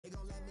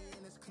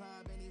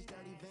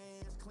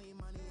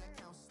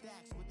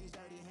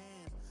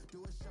Do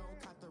a show,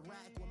 cop the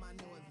rack with my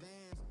new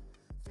advance.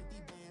 50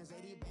 bands,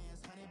 80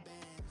 bands, 100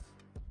 bands.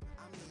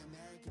 I'm the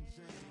American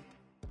dream.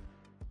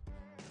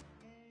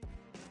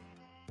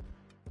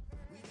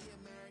 We the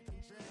American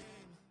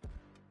dream.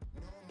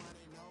 No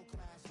money, no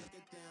class, look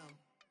at them.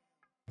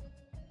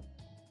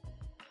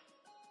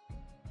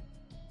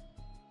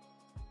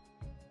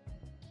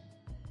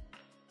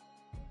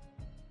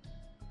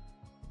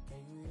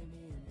 Can you hear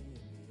me, hear me, hear me,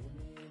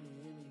 hear me, hear me,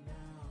 hear me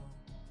now?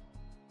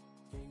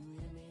 Can you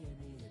hear me, hear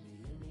me, hear me,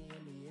 hear me, hear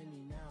me, hear me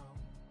now?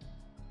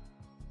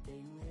 Can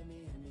you hear me,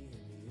 hear me, hear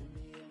me, hear me,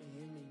 hear me,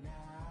 hear me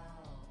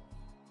now?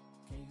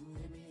 Can you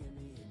hear me, hear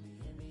me, hear me,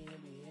 hear me, hear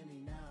me, hear me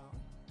now?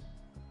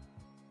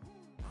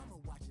 Mama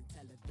watching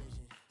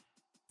television,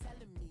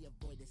 telling me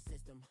avoid the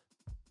system.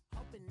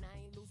 Hoping I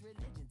ain't lose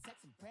religion,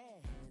 texting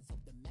prayer hands,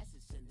 hope the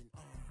message sending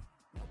on.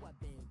 Know I've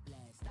been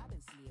blessed, I've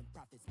been seeing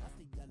prophets,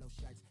 mostly yellow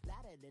shirts,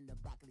 louder than the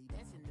broccoli,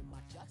 dancing in my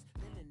chucks,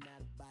 feeling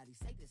out of body,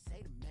 say the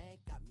man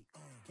got me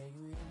on. Can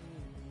you hear me,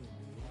 hear me, hear me,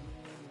 hear me,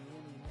 hear me,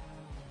 hear me now?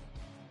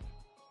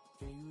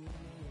 Can you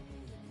hear me, hear me,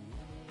 hear me, hear me,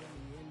 hear me,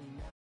 hear me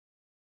now?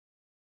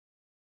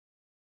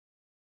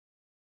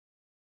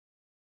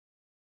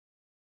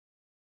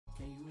 Can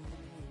you hear me,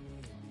 hear me,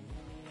 hear me, hear me, hear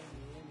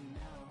me, hear me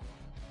now?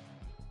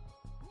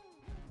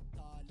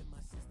 All in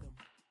my system,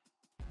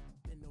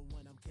 then the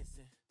one I'm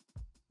kissing.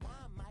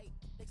 One might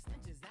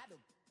extensions that'll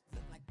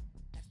look like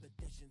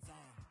expeditions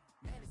on.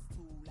 Man, it's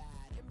too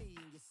loud. Hear me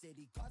in your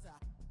city, cause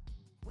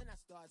when I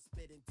start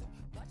spitting too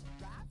much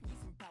drive, need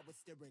some power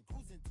steering,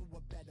 cruising to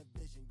a better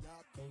vision,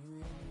 y'all. Can you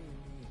hear me, hear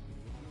me,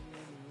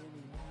 hear me, hear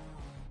me,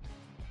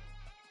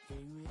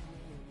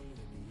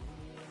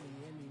 hear me,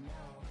 hear me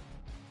now?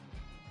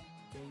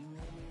 Can you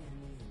hear me, hear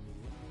me, hear me, hear me,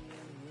 hear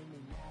me, hear me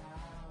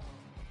now?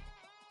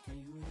 Can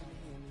you hear me,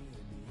 hear me, hear me, hear me, hear me, hear me now? Can you hear me, hear me,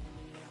 hear me, hear me,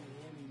 hear me,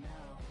 hear me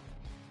now?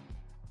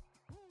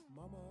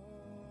 Mama,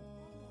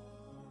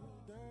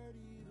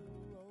 dirty the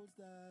roads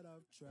that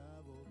I've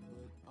traveled,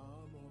 but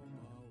I'm on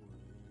my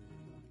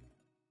way.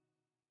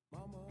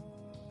 Mama,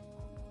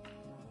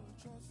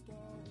 trust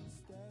all these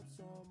steps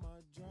on my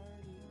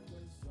journey,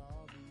 'cause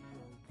I'll be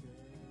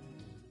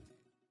okay.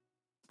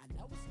 I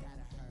know it's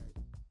gotta hurt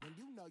when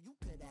you know you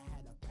could've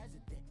had a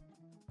president.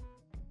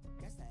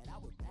 Guess that I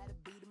would rather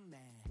be the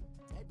man.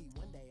 Maybe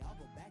one day I'll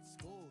go back to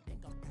school.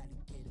 Think I'm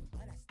probably kidding,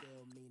 but I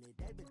still mean it.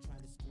 They've been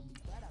trying to school me,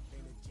 but I've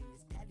been a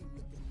genius. Caddy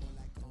looking more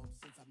like home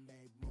since I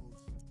made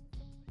moves.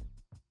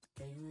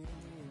 Can you hear me,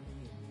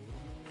 hear me, hear me,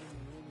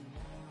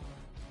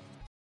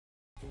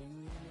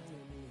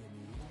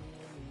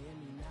 hear me, hear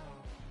me now?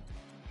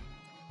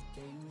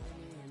 Can you hear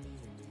me, hear me,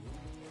 hear me, hear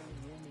me, hear me,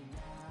 hear me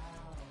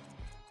now?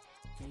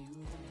 Can you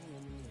hear me,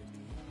 hear me, hear me, hear me,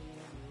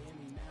 hear me, hear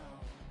me now?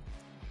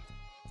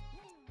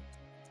 Can you hear me,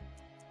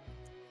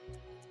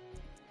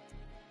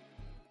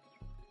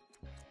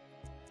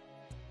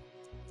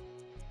 hear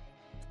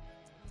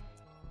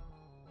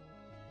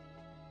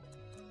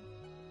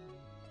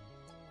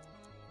me, hear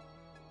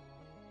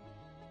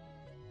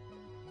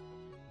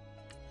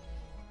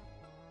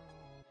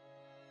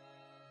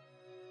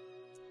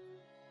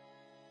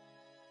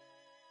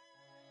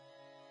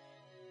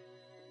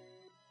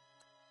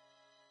me,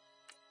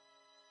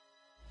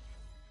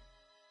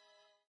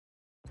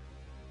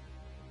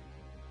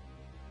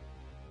 hear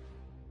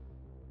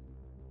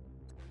me, hear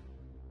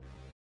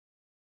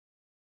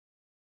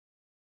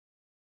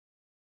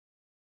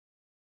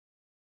me,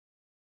 hear me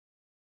now?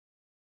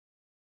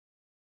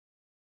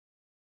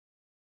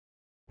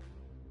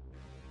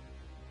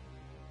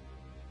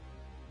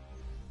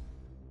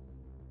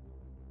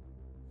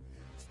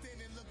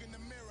 Standing, look in the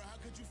mirror, how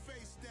could you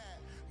face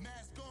that?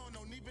 Mask on,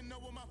 don't even know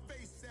where my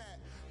face at.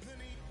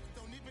 Plenty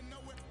don't even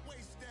know where to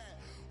waste that.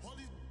 All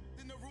these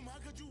in the room, how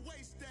could you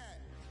waste that?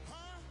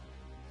 Huh?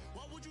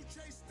 Why would you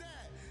chase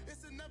that?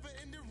 It's a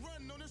never-ending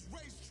run on this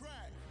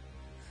racetrack.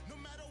 No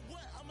matter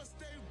what, I'ma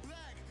stay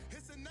black.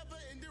 It's a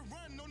never-ending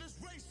run on this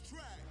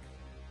racetrack.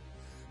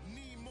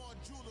 Need more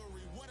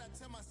jewelry. What I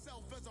tell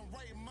myself as I'm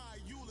writing my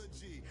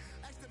eulogy.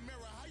 Ask the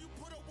mirror, how you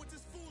put up with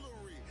this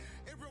foolery?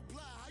 It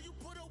reply, how you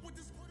put up with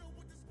this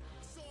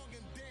song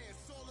and dance,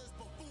 soulless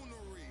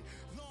buffoonery.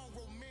 Long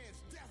romance,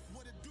 death,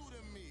 what it do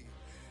to me?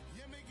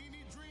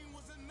 Yamagini dream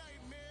was a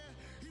nightmare.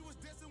 He was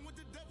dancing with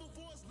the devil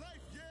for his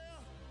life,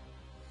 yeah.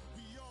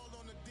 We all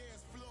on the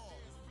dance floor.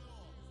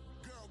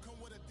 Girl, come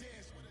with a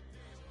dance.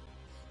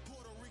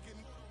 Puerto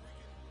Rican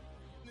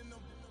in the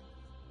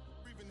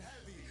breathing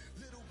heavy.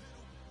 Little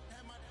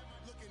had my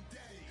looking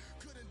daddy.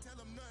 Couldn't tell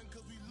him nothing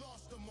cause we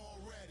lost him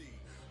already.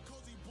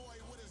 Cozy boy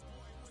with his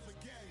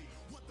spaghetti.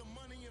 What the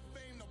money and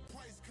fame, the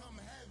price come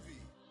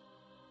heavy.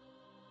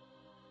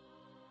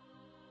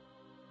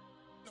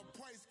 The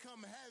price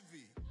come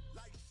heavy.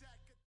 Like Shaq.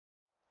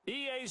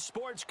 EA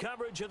Sports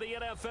coverage of the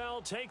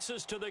NFL takes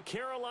us to the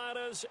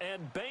Carolinas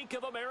and Bank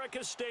of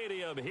America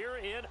Stadium here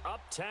in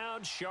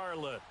Uptown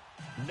Charlotte.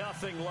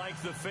 Nothing like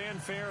the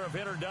fanfare of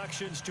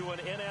introductions to an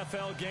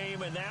NFL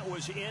game, and that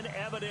was in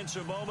evidence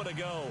a moment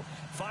ago.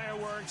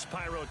 Fireworks,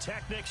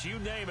 pyrotechnics, you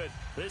name it.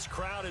 This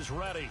crowd is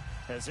ready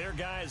as their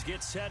guys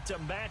get set to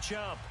match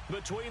up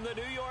between the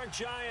New York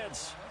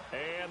Giants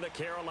and the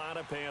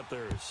Carolina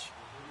Panthers.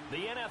 The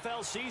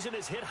NFL season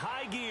has hit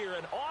high gear,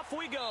 and off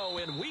we go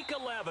in Week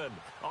 11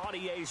 on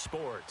EA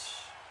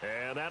Sports.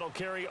 And that'll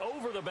carry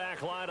over the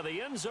back line of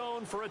the end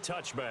zone for a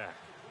touchback.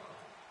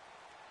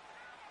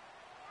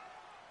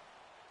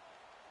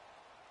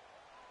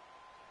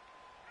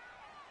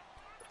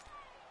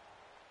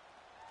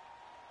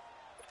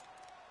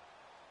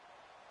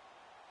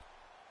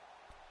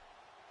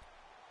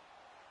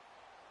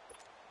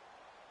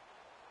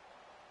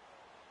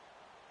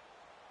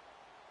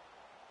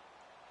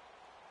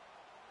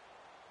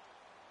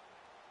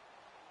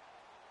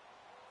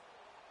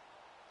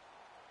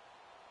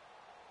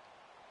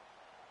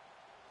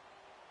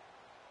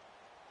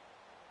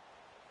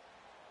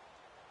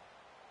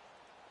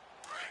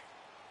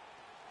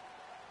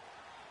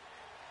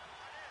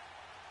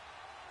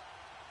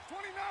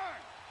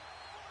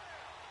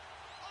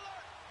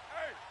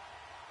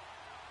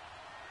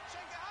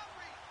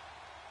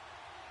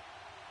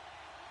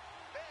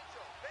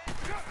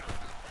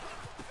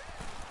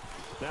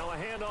 Now a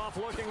handoff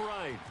looking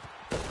right.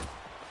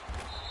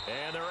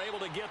 And they're able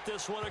to get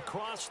this one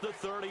across the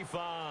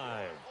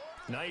 35.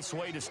 Nice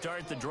way to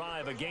start the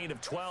drive, a gain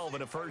of 12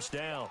 and a first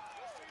down.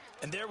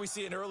 And there we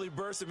see an early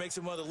burst that makes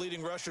him one of the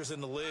leading rushers in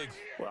the league.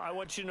 Well, I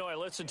want you to know, I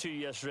listened to you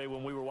yesterday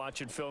when we were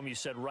watching film. You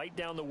said write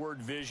down the word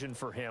vision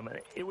for him.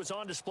 It was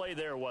on display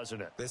there,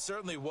 wasn't it? It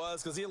certainly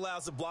was, because he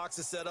allows the blocks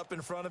to set up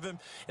in front of him.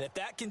 And if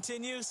that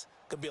continues,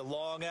 it could be a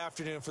long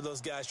afternoon for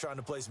those guys trying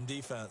to play some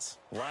defense.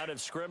 Line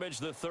of scrimmage,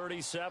 the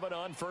 37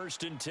 on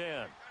 1st and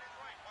 10.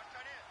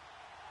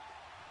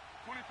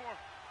 24.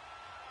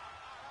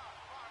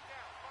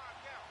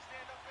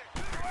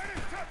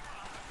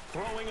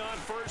 Throwing on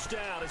first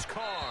down is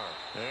Carr.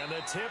 And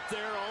the tip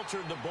there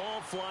altered the ball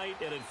flight,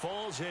 and it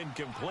falls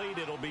incomplete.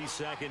 It'll be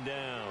second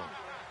down.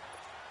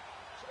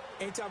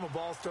 Anytime a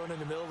ball's thrown in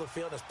the middle of the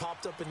field and it's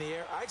popped up in the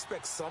air, I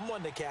expect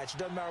someone to catch. It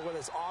doesn't matter whether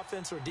it's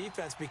offense or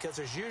defense, because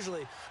there's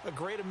usually a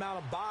great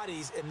amount of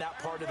bodies in that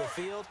part of the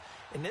field.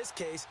 In this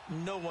case,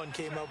 no one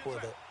came up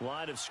with it.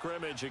 Line of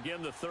scrimmage,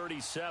 again the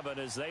 37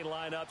 as they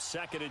line up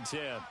 2nd and 10.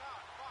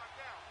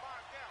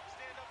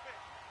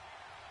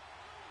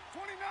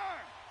 29.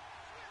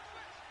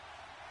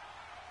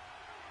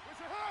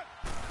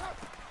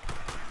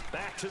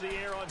 Back to the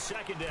air on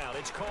 2nd down.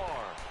 It's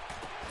Carr.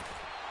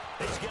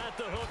 He's got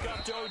the hook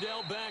up to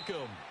Odell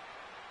Beckham.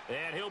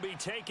 And he'll be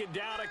taken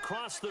down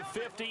across the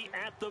 50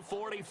 at the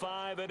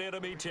 45 in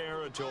enemy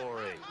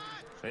territory.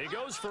 He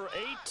goes for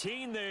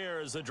 18 there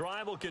as the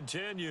drive will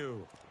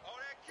continue. All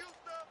that Q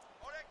stuff,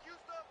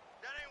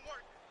 that ain't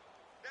working.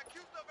 That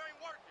Q stuff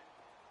ain't working.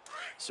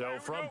 So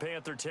from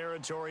Panther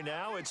territory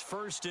now, it's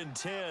 1st and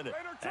 10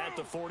 at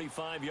the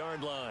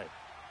 45-yard line.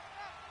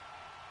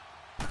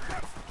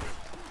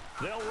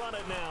 They'll run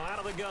it now out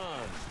of the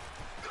gun.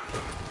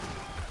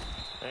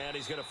 And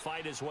he's going to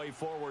fight his way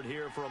forward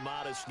here for a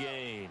modest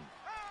gain.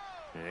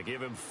 And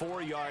give him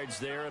 4 yards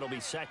there. It'll be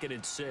 2nd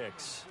and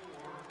 6.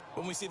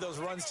 When we see those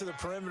runs to the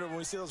perimeter, when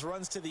we see those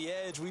runs to the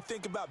edge, we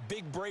think about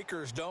big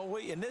breakers, don't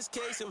we? In this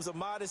case, it was a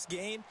modest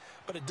gain,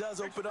 but it does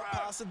open up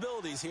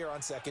possibilities here on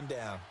 2nd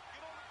down.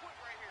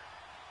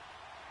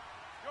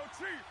 Yo,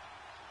 Chief.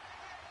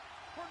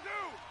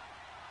 Purdue.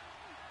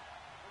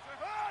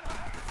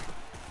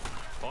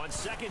 On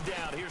 2nd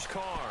down, here's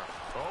Carr.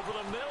 Over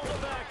the middle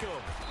to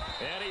Beckham.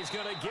 And he's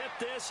going to get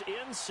this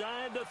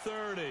inside the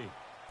 30.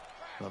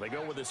 Well, they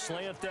go with a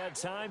slant that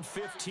time,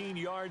 15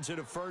 yards and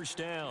a first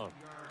down.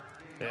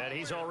 And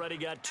he's already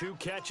got 2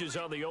 catches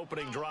on the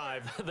opening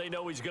drive. They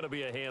know he's going to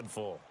be a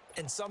handful.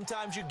 And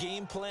sometimes you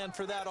game plan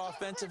for that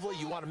offensively.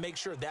 You want to make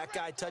sure that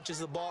guy touches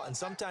the ball, and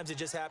sometimes it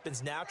just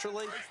happens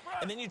naturally.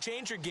 And then you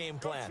change your game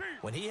plan.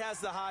 When he has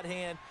the hot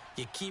hand,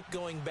 you keep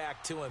going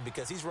back to him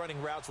because he's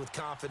running routes with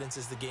confidence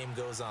as the game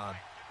goes on.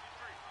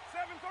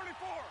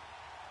 734.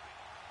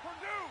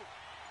 Purdue.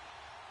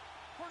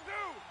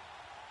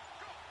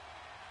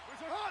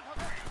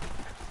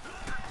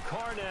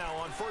 Carr now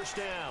on 1st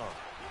down.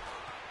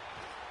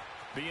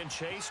 Being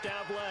chased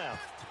out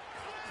left.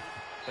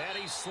 And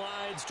he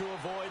slides to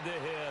avoid the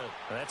hit.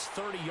 That's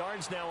 30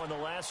 yards now on the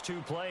last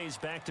 2 plays,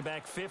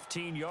 back-to-back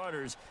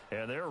 15-yarders,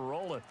 and they're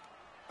rolling.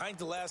 I think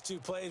the last 2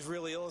 plays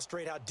really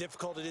illustrate how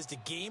difficult it is to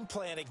game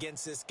plan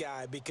against this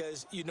guy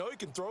because you know he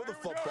can throw the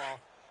football,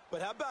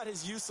 but how about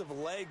his use of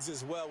legs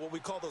as well, what we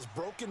call those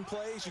broken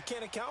plays? You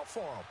can't account for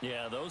them.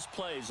 Yeah, those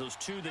plays, those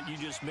 2 that you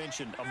just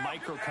mentioned, a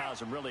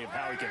microcosm really of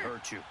how he can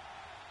hurt you.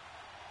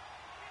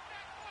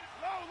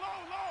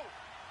 Low.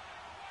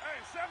 Hey,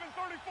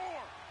 734.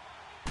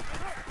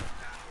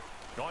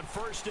 On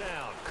 1st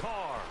down,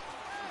 Carr.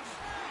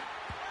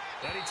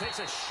 And he takes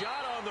a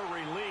shot on the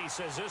release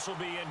as this will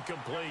be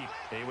incomplete.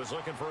 He was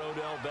looking for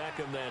Odell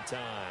Beckham that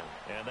time.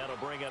 And that'll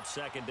bring up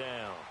 2nd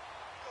down.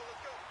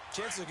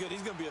 Chances are good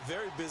he's going to be a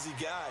very busy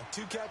guy.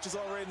 2 catches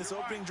already in this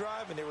opening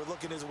drive, and they were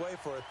looking his way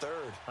for a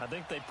 3rd. I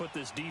think they put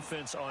this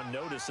defense on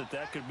notice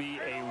that could be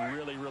a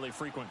really, really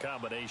frequent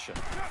combination.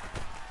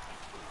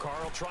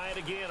 Carr will try it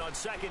again on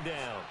 2nd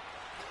down.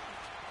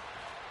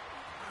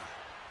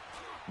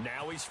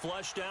 Now he's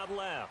flushed out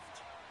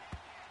left.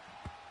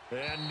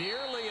 And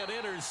nearly an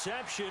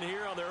interception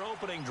here on their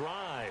opening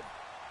drive.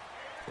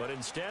 But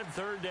instead,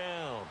 third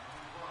down.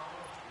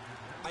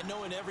 I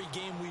know in every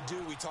game we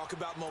do, we talk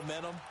about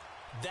momentum.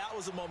 That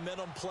was a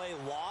momentum play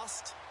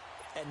lost.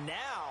 And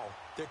now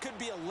there could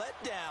be a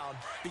letdown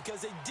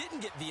because they didn't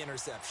get the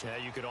interception.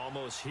 Yeah, you could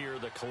almost hear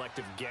the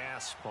collective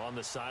gasp on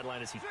the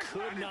sideline as he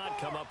could not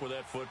come up with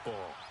that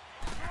football.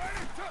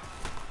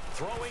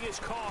 Throwing his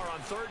car on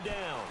third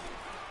down.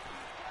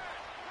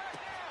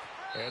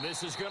 And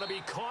this is going to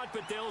be caught,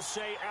 but they'll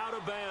say out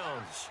of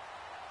bounds.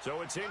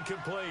 So it's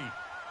incomplete.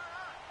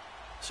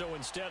 So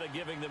instead of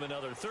giving them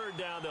another third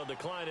down, they'll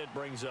decline it,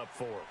 brings up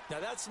 4.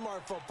 Now that's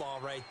smart football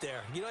right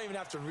there. You don't even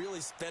have to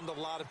really spend a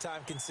lot of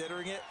time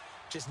considering it.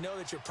 Just know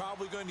that you're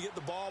probably going to get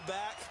the ball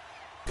back.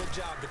 Good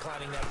job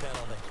declining that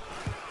penalty.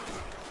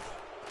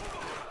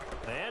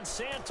 And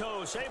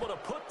Santos able to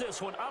put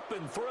this one up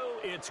and through.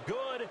 It's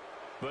good,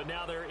 but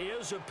now there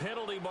is a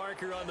penalty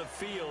marker on the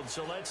field,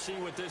 so let's see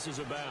what this is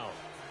about.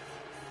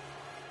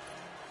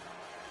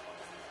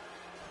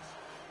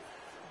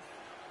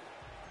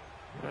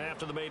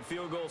 After the made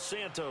field goal,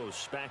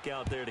 Santos back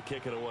out there to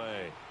kick it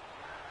away.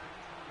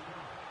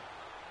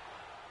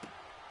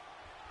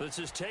 This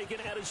is taken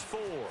at his 4.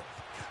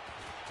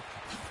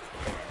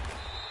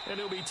 And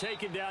he'll be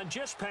taken down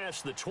just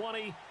past the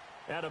 20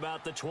 at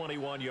about the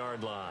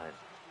 21-yard line.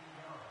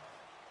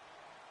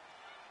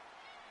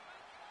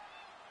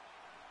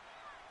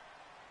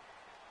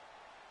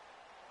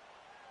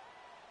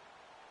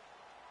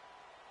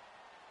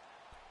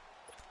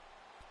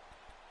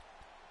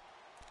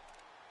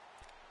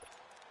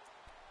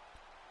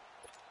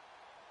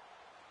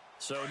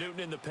 So Newton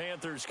and the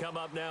Panthers come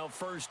up now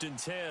 1st and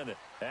 10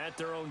 at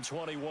their own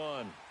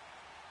 21.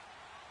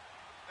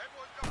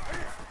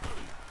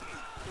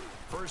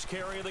 First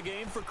carry of the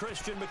game for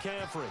Christian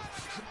McCaffrey.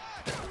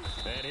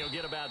 And he'll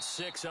get about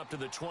 6 up to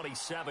the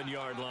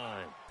 27-yard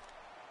line.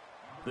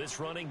 This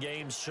running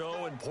game's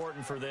so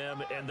important for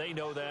them, and they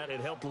know that. It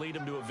helped lead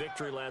them to a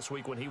victory last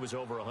week when he was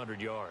over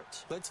 100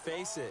 yards. Let's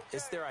face it,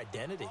 it's their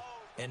identity.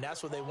 And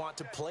that's what they want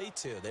to play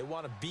to. They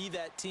want to be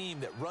that team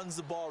that runs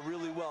the ball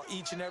really well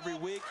each and every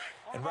week.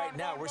 And right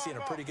now, we're seeing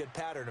a pretty good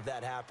pattern of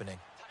that happening.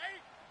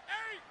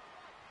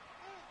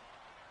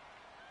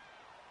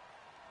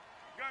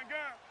 Gun.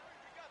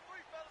 We got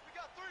 3, fellas. We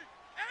got 3.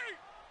 8.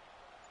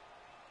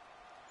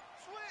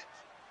 Switch.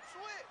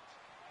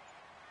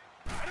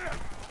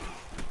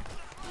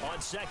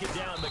 On second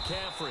down,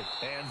 McCaffrey.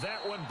 And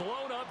that one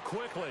blown up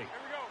quickly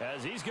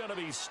as he's going to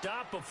be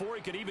stopped before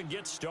he could even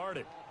get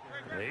started.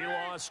 He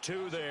lost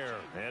 2 there,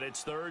 and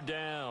it's third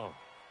down.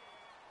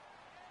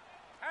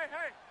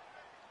 Hey.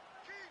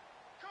 Keep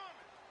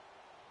coming.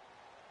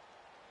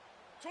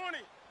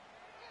 20.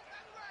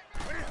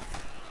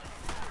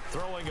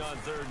 Throwing on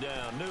third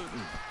down,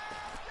 Newton.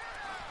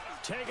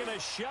 Taking a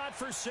shot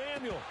for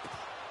Samuel.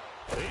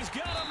 He's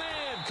got a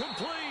man,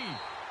 complete.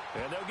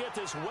 And they'll get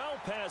this well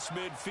past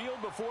midfield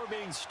before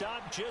being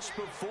stopped just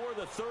before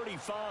the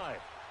 35.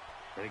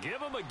 They give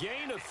him a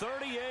gain of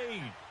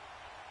 38.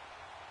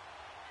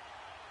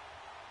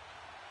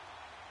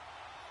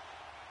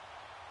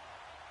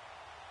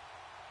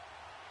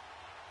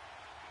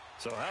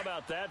 So how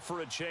about that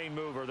for a chain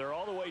mover? They're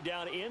all the way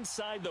down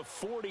inside the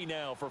 40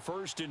 now for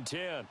 1st and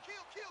 10. Kill.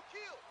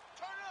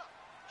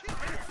 Turn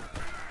up.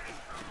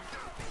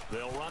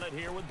 They'll run it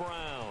here with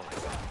Brown.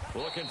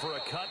 Looking for a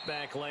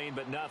cutback lane,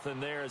 but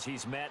nothing there as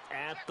he's met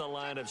at the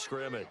line of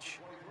scrimmage.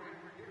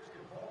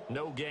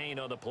 No gain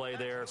on the play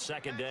there.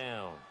 Second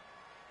down.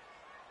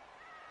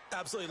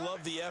 Absolutely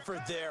love the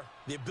effort there.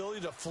 The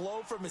ability to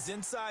flow from his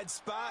inside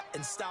spot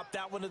and stop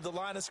that one at the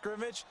line of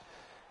scrimmage.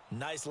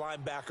 Nice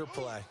linebacker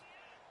play.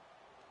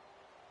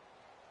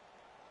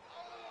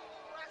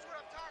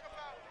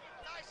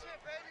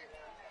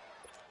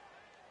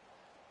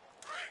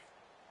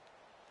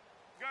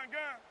 Gun.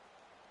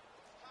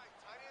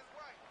 Tight ends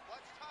right.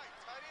 Watch tight.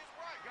 Tight ends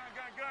right.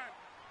 Gun.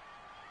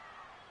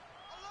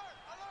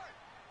 Alert.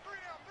 3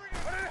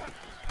 down.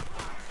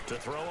 To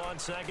throw on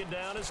second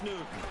down is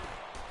Newton.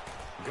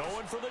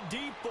 Going for the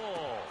deep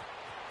ball.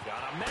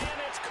 Got a man,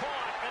 it's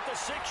caught at the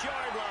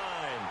 6-yard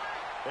line.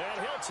 And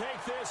he'll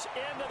take this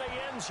into the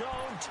end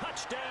zone.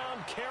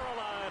 Touchdown,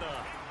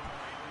 Carolina.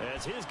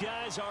 As his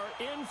guys are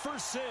in for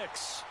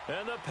 6.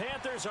 And the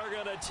Panthers are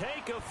going to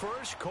take a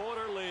first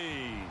quarter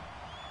lead.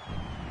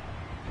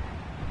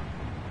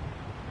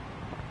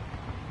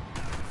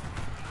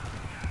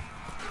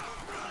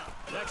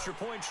 Extra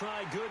point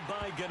try good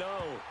by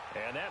Gano.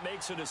 And that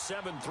makes it a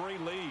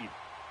 7-3 lead.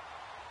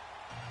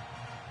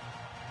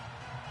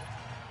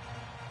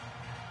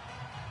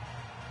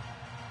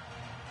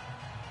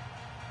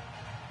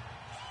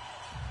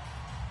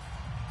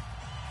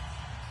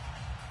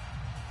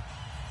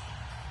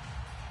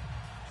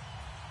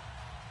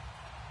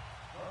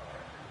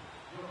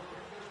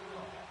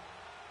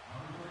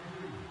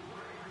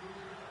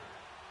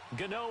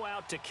 Gano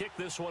out to kick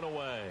this one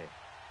away.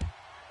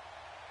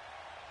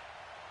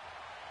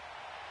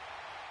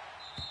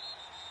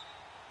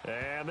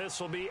 And And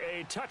this will be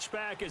a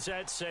touchback as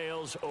that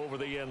sails over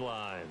the end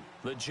line.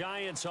 The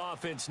Giants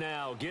offense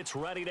now gets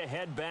ready to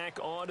head back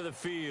onto the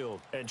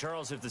field. And,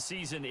 Charles, if the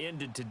season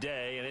ended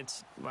today, and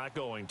it's not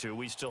going to,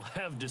 we still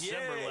have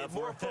December left.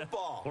 More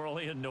football. We're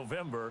only in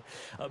November.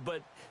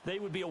 But they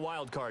would be a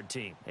wild card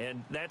team.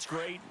 And that's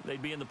great.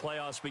 They'd be in the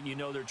playoffs, but you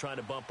know they're trying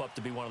to bump up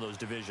to be one of those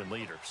division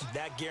leaders.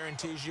 That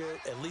guarantees you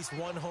at least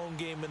one home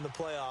game in the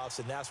playoffs,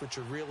 and that's what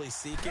you're really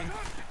seeking.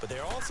 But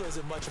there also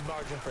isn't much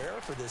margin for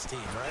error for this team,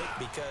 right?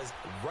 Because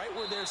right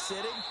where they're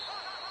sitting,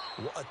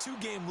 a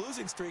 2-game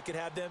losing streak could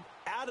have them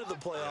out of the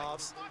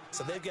playoffs,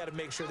 so they've got to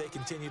make sure they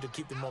continue to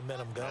keep the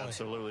momentum going.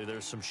 Absolutely.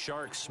 There's some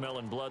sharks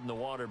smelling blood in the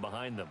water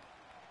behind them.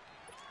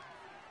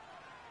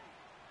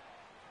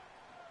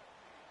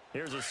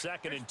 Here's a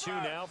 2nd and 2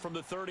 now from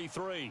the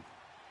 33.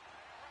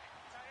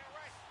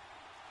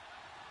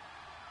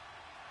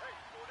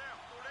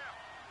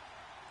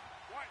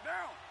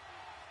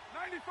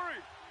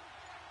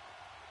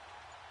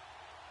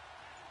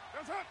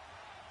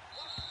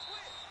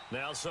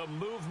 Now some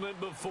movement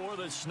before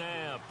the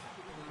snap.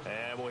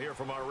 And we'll hear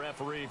from our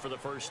referee for the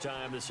first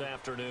time this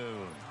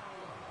afternoon.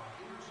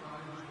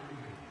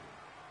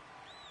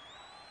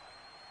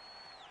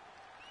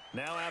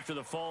 Now after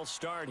the false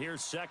start,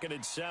 here's 2nd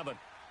and 7.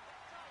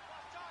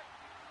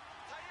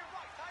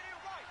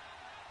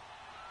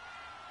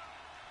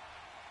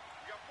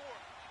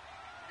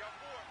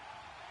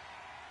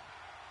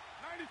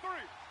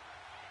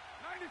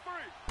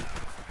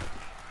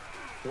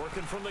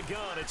 Working from the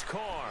gun, it's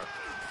Carr.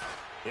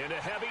 Into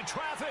heavy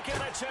traffic,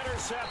 and it's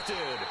intercepted.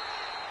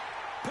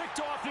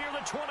 Picked off near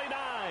the 29.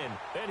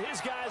 And his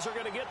guys are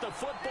going to get the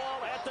football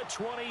at the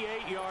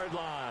 28-yard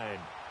line.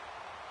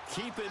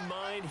 Keep in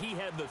mind, he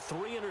had the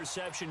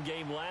 3-interception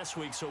game last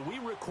week, so we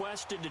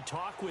requested to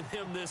talk with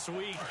him this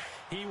week.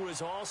 He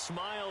was all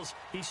smiles.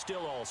 He's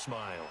still all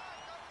smile.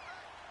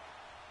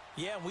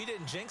 Yeah, we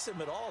didn't jinx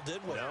him at all,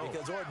 did we? No.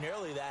 Because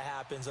ordinarily that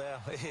happens.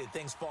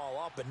 Things fall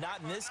off, but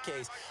not in this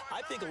case.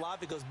 I think a lot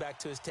of it goes back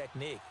to his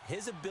technique.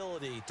 His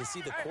ability to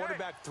see the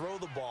quarterback throw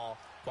the ball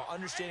while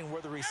understanding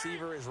where the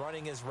receiver is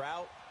running his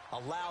route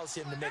allows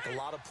him to make a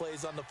lot of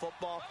plays on the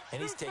football,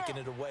 and he's taking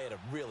it away at a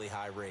really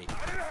high rate.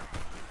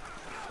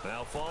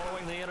 Now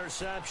following the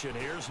interception,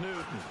 here's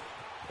Newton.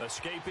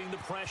 Escaping the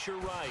pressure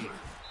right.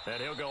 And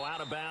he'll go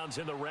out of bounds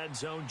in the red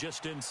zone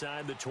just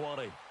inside the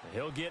 20.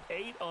 He'll get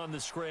 8 on the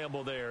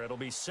scramble there. It'll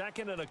be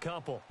 2nd and a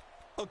couple.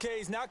 Okay,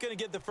 he's not going to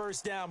get the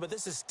first down, but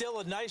this is still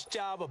a nice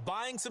job of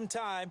buying some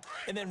time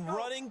and then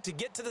running to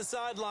get to the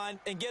sideline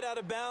and get out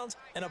of bounds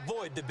and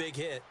avoid the big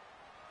hit.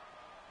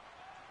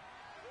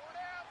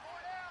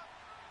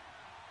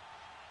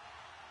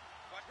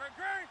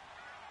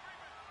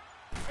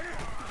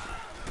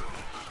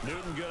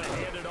 Newton going to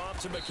hand it off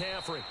to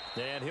McCaffrey.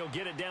 And he'll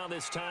get it down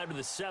this time to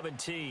the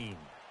 17.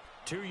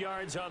 2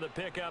 yards on the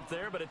pickup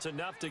there, but it's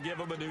enough to give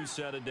him a new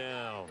set of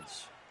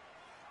downs.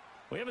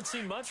 We haven't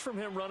seen much from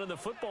him running the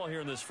football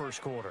here in this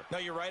first quarter. No,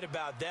 you're right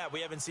about that.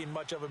 We haven't seen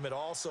much of him at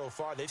all so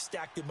far. They've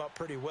stacked him up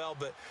pretty well,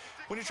 but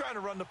when you're trying to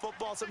run the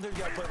football, sometimes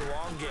you got to play the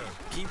long game.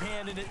 Keep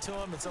handing it to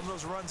him, and some of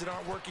those runs that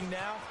aren't working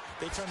now,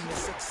 they turn into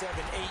 6,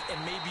 7, 8,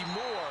 and maybe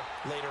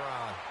more later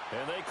on.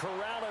 And they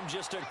corral him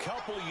just a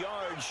couple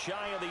yards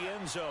shy of the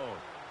end zone.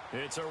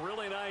 It's a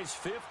really nice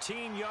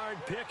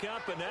 15-yard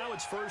pickup, and now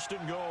it's 1st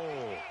and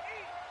goal.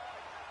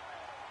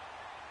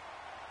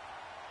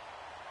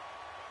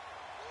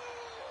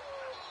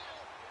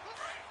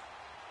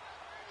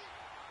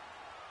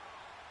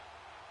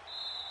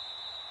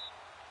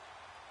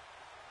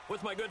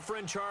 With my good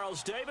friend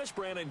Charles Davis,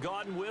 Brandon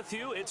Gaudin with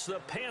you. It's the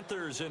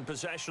Panthers in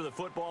possession of the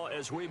football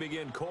as we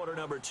begin quarter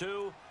number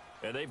 2.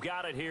 And they've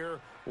got it here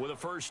with a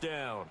first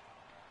down.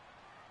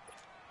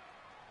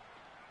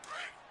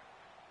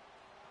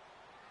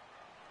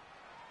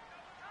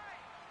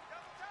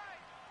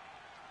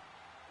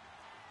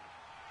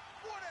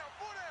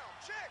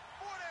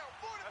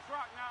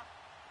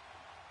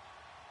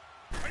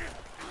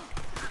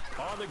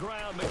 On the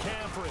ground,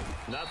 McCaffrey.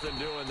 Nothing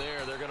doing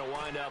there. They're going to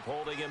wind up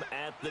holding him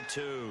at the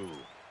 2.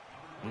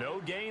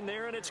 No gain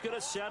there, and it's going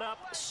to set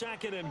up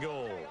 2nd and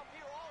goal.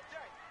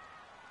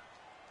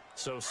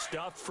 So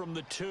stuff from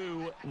the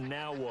 2.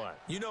 Now what?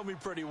 You know me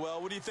pretty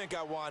well. What do you think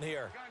I want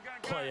here?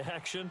 Play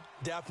action?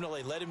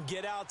 Definitely. Let him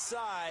get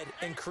outside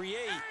and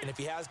create. And if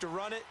he has to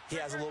run it, he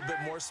has a little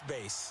bit more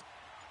space.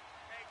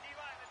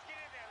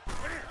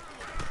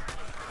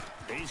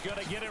 He's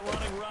going to get it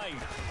running right.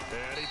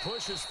 And he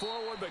pushes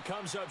forward but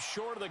comes up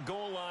short of the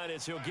goal line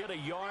as he'll get a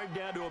yard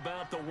down to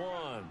about the 1.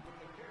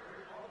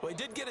 Well, he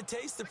did get a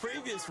taste the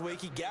previous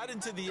week. He got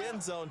into the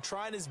end zone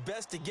trying his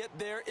best to get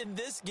there in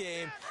this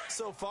game.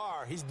 So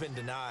far, he's been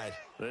denied.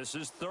 This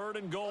is 3rd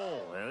and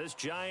goal. And this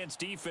Giants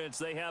defense,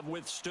 they have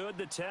withstood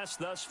the test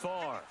thus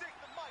far.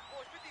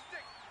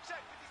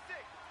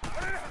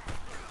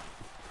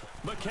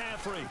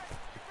 McCaffrey.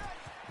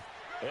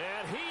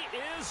 And he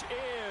is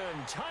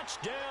in.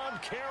 Touchdown,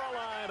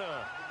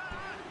 Carolina.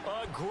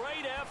 A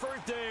great effort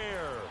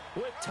there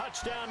with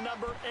touchdown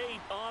number 8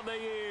 on the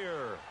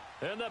year.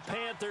 And the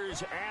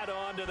Panthers add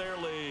on to their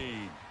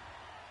lead.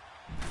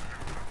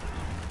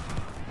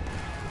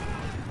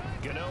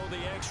 Gano the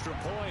extra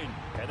point,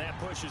 and that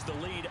pushes the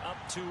lead up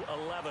to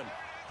 11.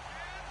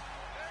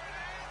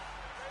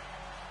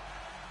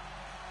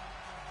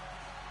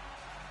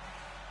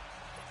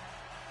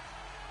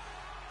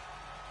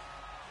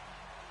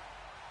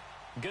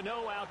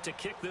 Gano out to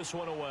kick this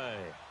one away.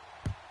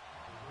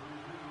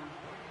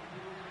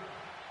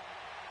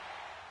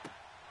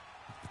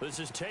 This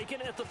is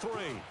taken at the 3.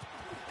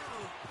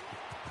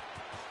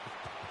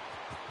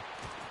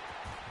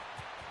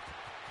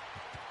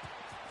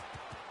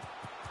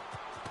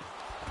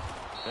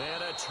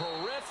 And a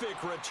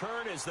terrific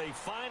return as they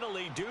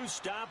finally do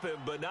stop him,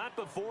 but not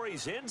before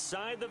he's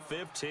inside the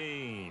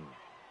 15.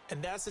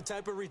 And that's the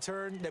type of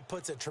return that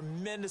puts a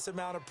tremendous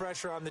amount of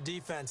pressure on the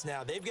defense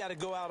now. They've got to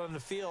go out on the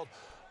field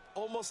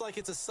almost like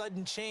it's a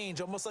sudden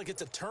change, almost like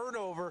it's a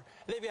turnover.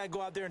 They've got to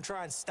go out there and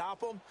try and stop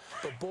them.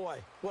 But, boy,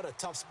 what a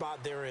tough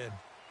spot they're in.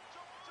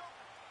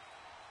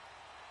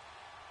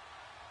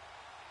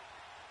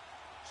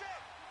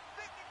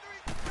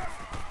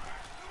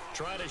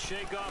 Trying to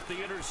shake off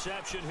the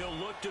interception. He'll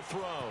look to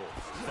throw.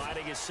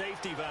 Finding his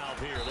safety valve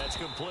here. That's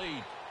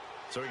complete.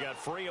 So he got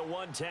free of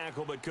one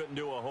tackle but couldn't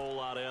do a whole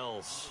lot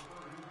else.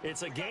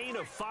 It's a gain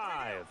of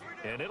 5,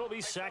 and it'll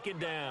be second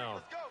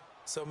down.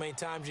 So many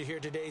times you hear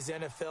today's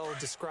NFL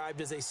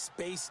described as a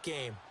space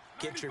game.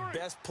 Get your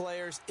best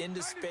players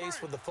into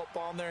space with the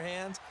football in their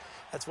hands.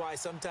 That's why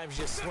sometimes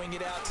you just swing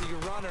it out to your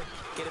runner,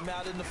 get him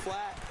out in the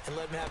flat, and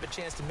let him have a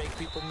chance to make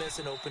people miss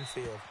an open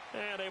field.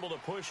 And able to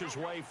push his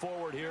way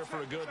forward here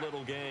for a good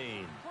little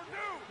gain.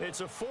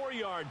 It's a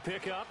 4-yard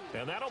pickup,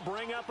 and that'll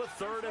bring up a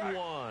 3rd and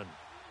 1.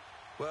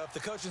 Well, if the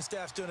coaching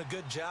staff's doing a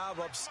good job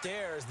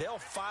upstairs, they'll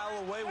file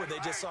away what they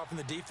just saw from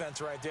the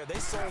defense right there. They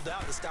sold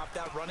out to stop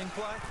that running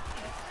play.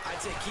 I'd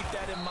say keep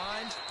that in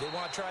mind. They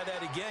want to try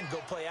that again, go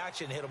play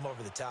action, hit them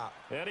over the top.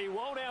 And he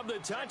won't have the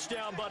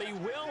touchdown, but he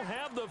will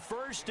have the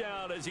first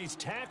down as he's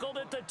tackled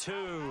at the 2.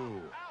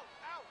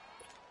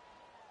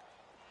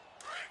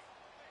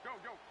 Go.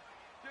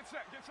 Get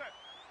set.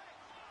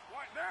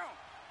 Right down.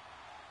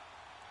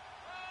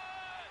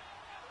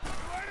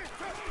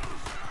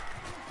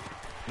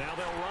 Now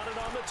they'll run it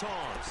on the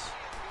toss.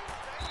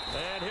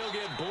 And he'll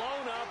get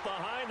blown up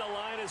behind the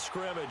line of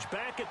scrimmage.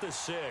 Back at the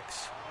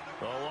 6.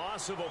 A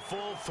loss of a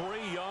full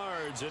 3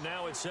 yards, and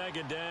now it's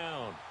second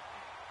down.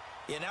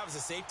 Yeah, and that was a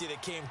safety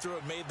that came through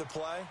and made the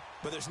play.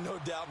 But there's no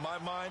doubt in my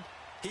mind,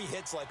 he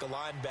hits like a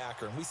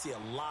linebacker. And we see a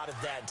lot of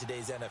that in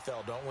today's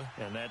NFL, don't we?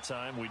 And that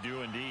time we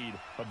do indeed.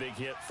 A big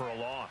hit for a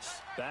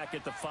loss. Back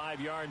at the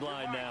 5-yard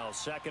line now.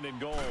 2nd and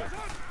goal.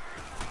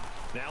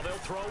 Now they'll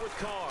throw with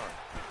Carr.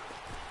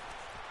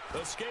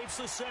 Escapes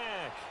the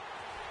sack.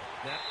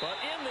 But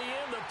in the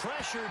end, the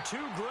pressure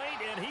too great,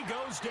 and he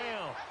goes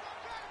down.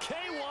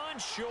 K1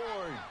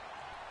 short.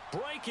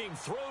 Breaking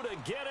through to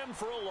get him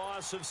for a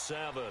loss of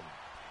 7.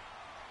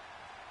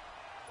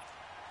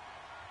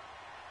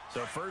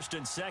 So 1st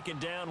and 2nd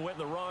down went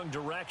in the wrong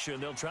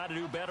direction. They'll try to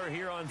do better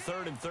here on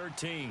 3rd and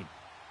 13.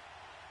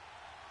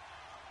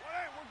 We're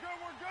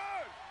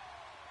good.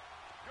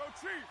 Go,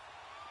 Chief.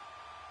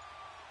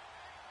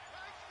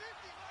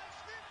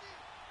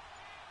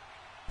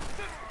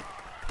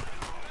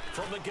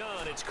 From the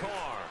gun, it's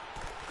Carr.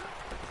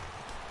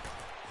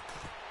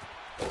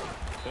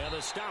 And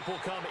the stop will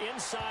come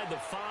inside the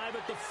 5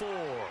 at the 4.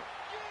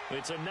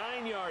 It's a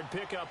 9-yard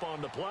pickup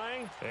on the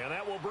play, and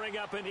that will bring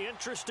up an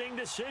interesting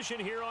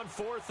decision here on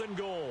 4th and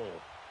goal.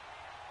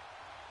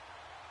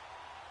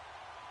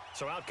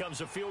 So out comes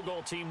the field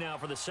goal team now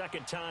for the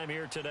 2nd time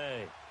here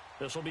today.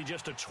 This will be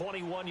just a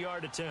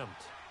 21-yard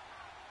attempt.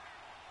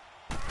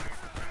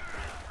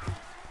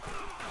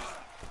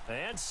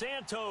 And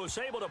Santos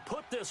able to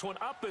put this one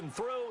up and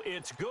through.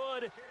 It's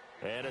good.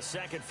 And a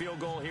second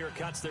field goal here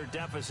cuts their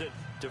deficit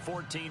to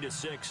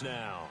 14-6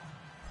 now.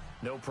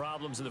 No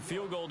problems in the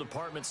field goal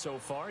department so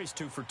far. He's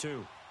 2 for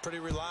 2. Pretty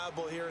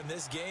reliable here in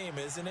this game,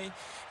 isn't he?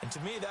 And to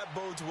me, that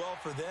bodes well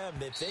for them.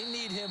 If they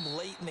need him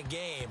late in the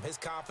game, his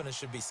confidence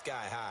should be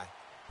sky high.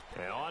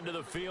 And onto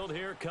the field,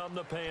 here come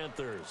the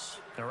Panthers.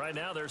 And right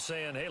now they're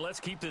saying, hey, let's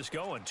keep this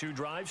going. 2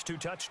 drives, 2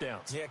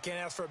 touchdowns. Yeah, can't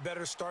ask for a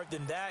better start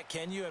than that,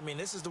 can you? I mean,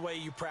 this is the way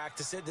you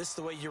practice it. This is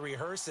the way you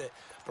rehearse it.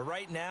 But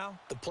right now,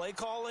 the play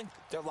calling,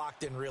 they're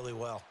locked in really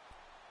well.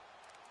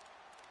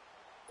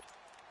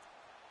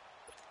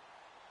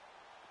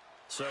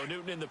 So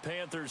Newton and the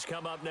Panthers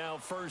come up now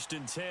 1st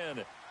and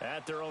 10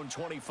 at their own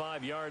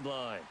 25-yard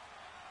line.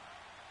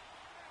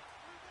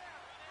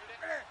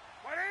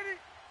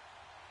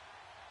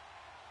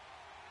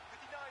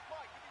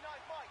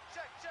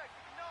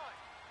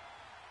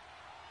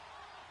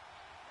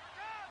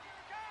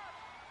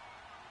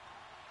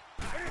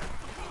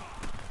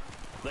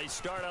 They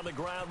start on the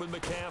ground with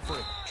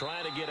McCaffrey.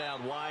 Trying to get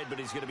out wide, but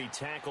he's going to be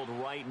tackled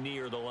right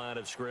near the line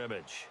of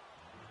scrimmage.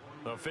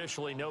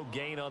 Officially no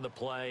gain on the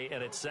play,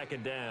 and it's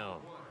 2nd down.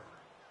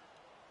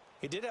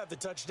 He did have the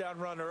touchdown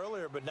run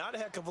earlier, but not a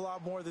heck of a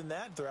lot more than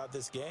that throughout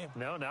this game.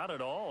 No, not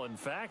at all. In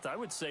fact, I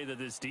would say that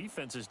this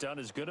defense has done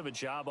as good of a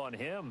job on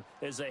him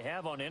as they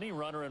have on any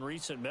runner in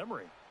recent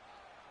memory.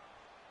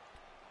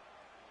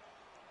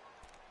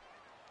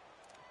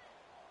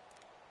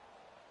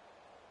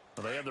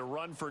 Well, they had the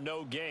run for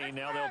no gain.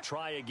 Now they'll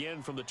try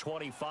again from the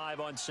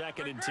 25 on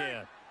 2nd and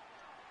 10.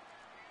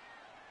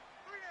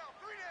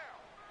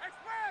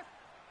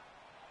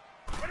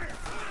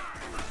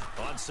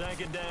 On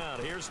 2nd down,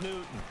 here's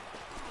Newton.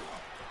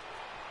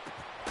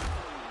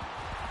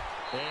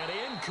 And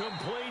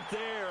incomplete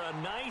there.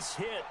 A nice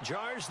hit.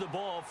 Jars the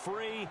ball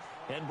free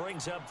and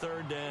brings up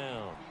 3rd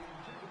down.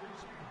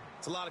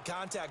 It's a lot of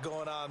contact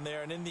going on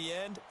there, and in the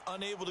end,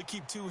 unable to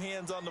keep 2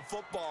 hands on the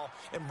football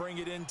and bring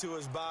it into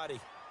his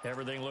body.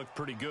 Everything looked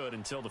pretty good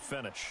until the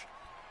finish.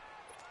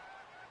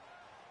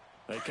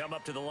 They come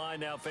up to the line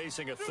now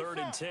facing a 3rd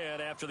and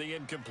 10 after the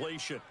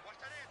incompletion.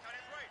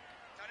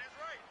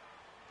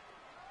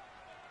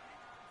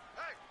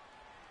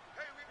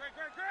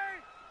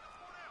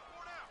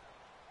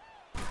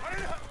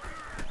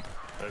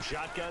 A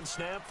shotgun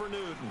snap for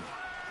Newton.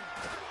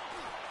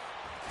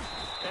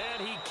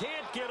 And he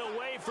can't get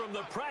away from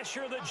the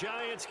pressure. The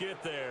Giants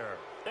get there.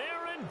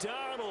 Aaron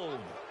Donald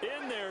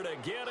in there to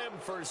get him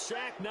for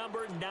sack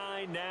number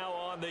 9 now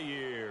on the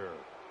year.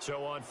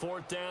 So on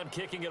 4th down,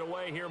 kicking it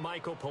away here,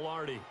 Michael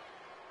Pilardi.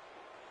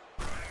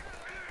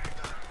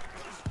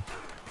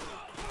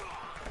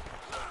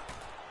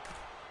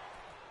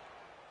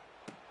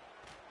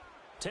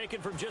 Taken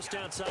from just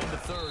outside the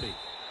 30.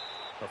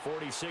 A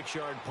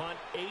 46-yard punt,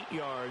 8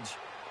 yards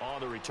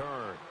on the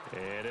return.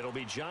 And it'll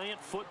be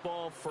Giant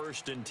football,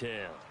 1st and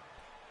 10.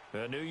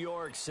 New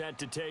York set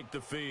to take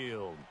the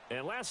field.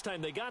 And last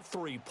time they got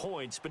 3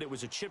 points, but it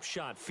was a chip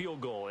shot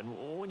field goal.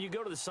 And when you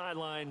go to the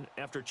sideline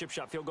after a chip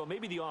shot field goal,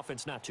 maybe the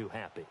offense not too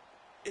happy.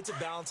 It's a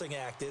balancing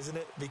act, isn't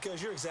it?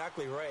 Because you're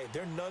exactly right.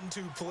 They're none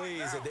too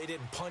pleased that they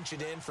didn't punch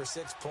it in for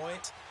 6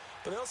 points.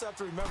 But they also have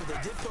to remember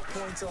they did put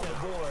points on the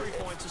board. 3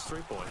 points is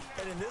 3 points.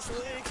 And in this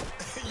league,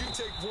 you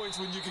take points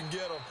when you can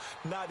get them.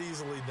 Not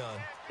easily done.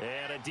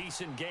 And a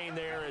decent gain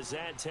there as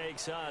that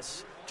takes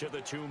us to the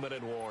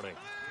 2-minute warning.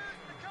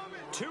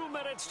 2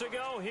 minutes to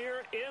go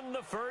here in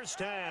the first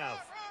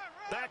half.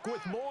 Back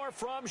with more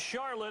from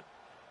Charlotte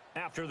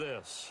after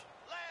this.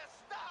 Last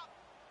stop.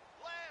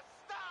 Last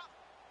stop.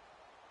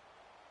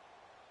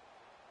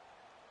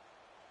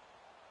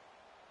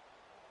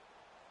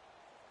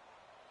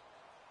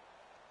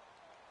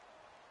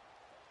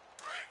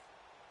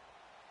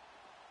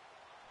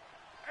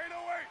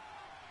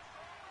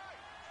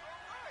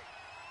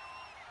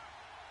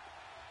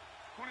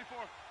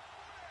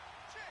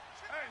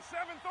 Hey,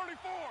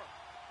 7:34.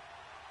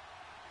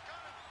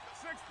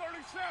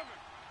 6:37.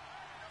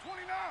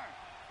 29.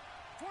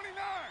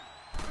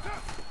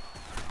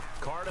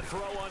 Carr to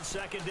throw on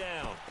 2nd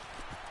down.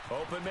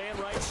 Open man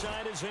right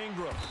side is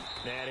Ingram.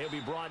 And he'll be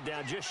brought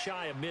down just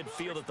shy of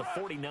midfield at the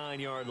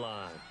 49-yard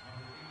line.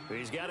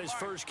 He's got his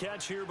first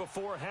catch here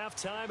before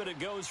halftime, and it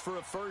goes for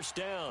a 1st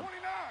down.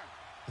 29.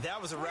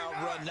 That was a route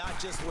run not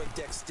just with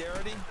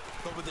dexterity,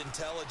 but with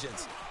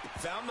intelligence.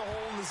 Found the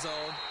hole in the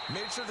zone,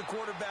 made sure the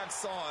quarterback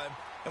saw him,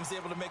 and was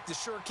able to make the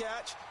sure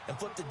catch and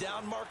flip the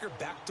down marker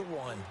back to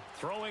 1.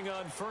 Throwing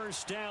on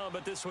 1st down,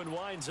 but this one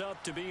winds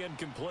up to be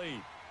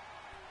incomplete.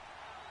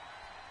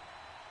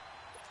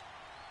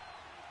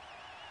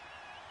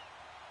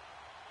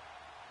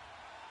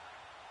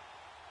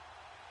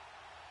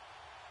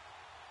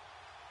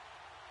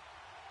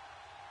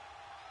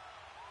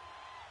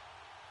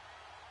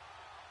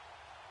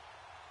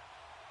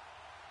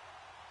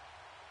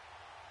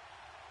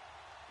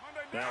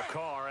 Now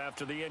Carr,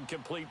 after the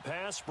incomplete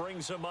pass,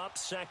 brings him up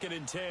 2nd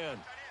and 10.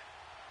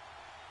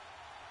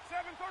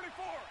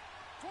 7:34.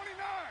 29.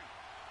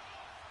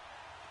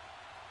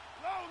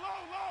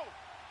 Low.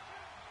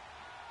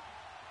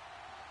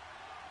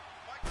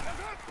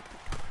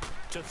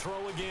 To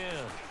throw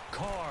again,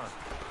 Carr.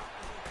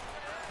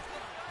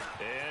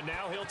 And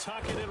now he'll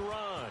tuck it and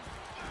run.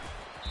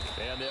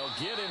 And they'll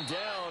get him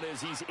down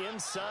as he's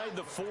inside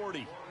the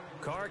 40.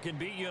 Carr can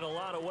beat you in a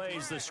lot of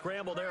ways. The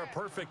scramble there, a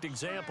perfect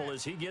example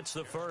as he gets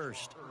the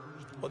first.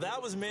 Well,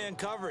 that was man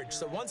coverage.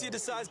 So once he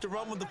decides to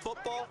run with the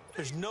football,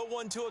 there's no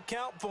one to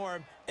account for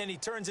him, and he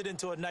turns it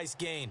into a nice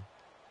gain.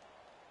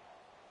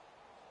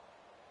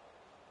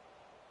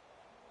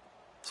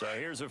 So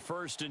here's a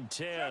 1st and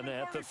 10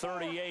 at the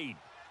 38.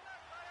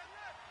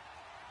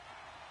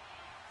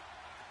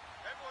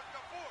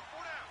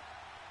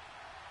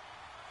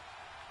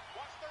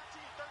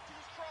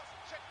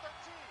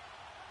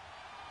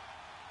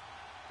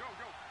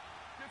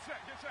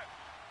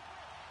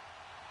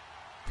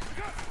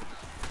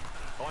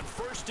 On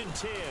 1st and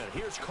 10,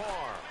 here's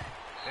Carr.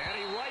 And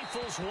he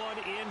rifles one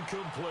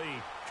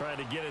incomplete. Trying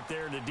to get it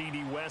there to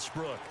D.D.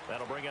 Westbrook.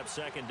 That'll bring up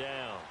 2nd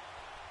down.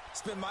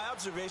 It's been my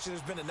observation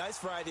there's been a nice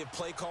variety of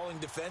play calling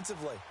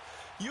defensively.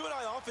 You and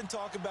I often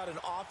talk about an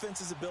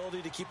offense's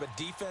ability to keep a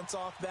defense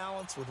off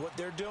balance with what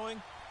they're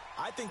doing.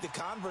 I think the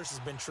converse has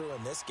been true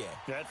in this game.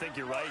 Yeah, I think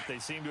you're right. They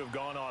seem to have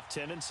gone off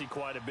tendency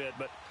quite a bit,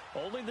 but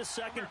only the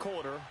 2nd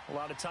quarter, a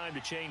lot of time to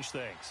change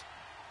things.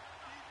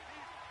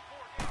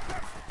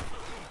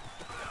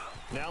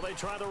 Now they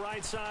try the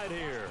right side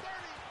here.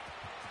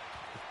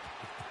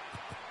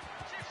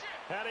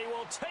 And he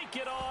will take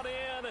it on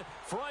in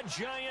for a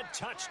Giant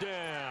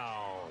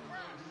touchdown.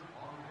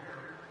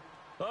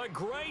 A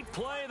great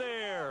play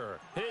there.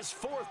 His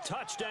 4th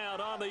touchdown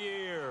on the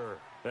year.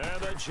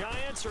 And the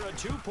Giants are a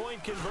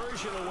 2-point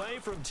conversion away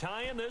from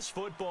tying this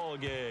football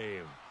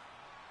game.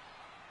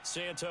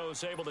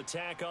 Santos able to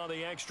tack on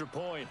the extra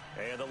point,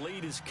 and the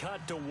lead is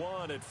cut to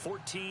 1 at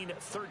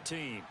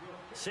 14-13.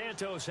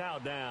 Santos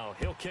out now.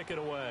 He'll kick it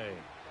away.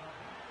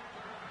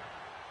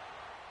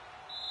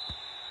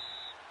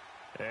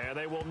 And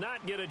they will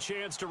not get a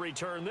chance to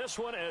return this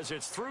one as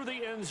it's through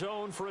the end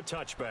zone for a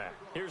touchback.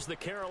 Here's the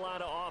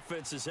Carolina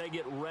offense as they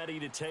get ready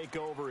to take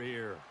over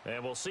here.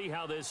 And we'll see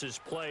how this is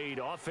played.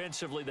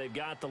 Offensively, they've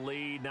got the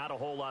lead. Not a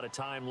whole lot of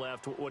time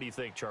left. What do you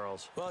think,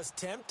 Charles? Well, it's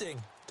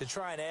tempting to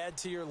try and add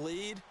to your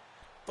lead,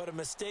 but a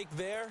mistake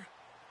there,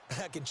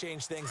 that can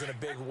change things in a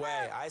big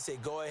way. I say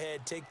go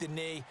ahead, take the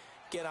knee,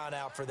 get on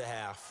out for the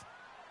half.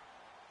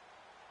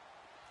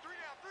 3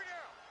 down.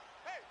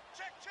 Hey,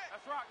 check.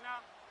 That's rock now.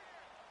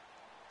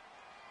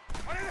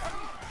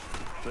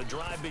 The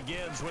drive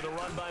begins with a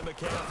run by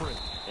McCaffrey.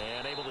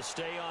 And able to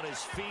stay on his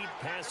feet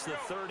past the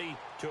 30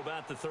 to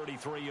about the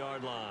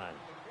 33-yard line.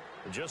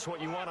 Just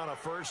what you want on a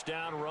first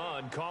down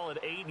run. Call it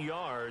 8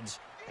 yards.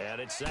 And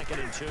it's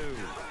 2nd and 2.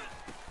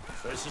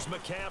 This is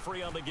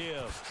McCaffrey on the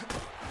give.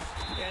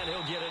 And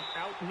he'll get it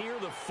out near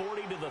the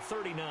 40 to the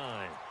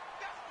 39.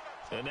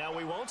 And now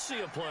we won't see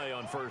a play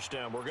on first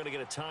down. We're going to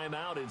get a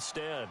timeout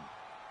instead,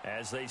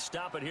 as they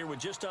stop it here with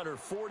just under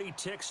 40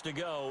 ticks to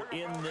go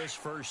in this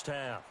first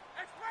half.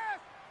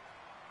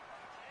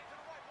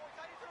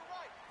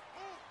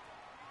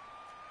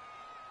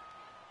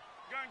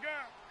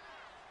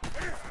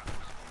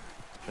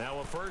 Now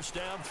a first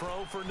down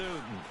throw for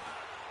Newton.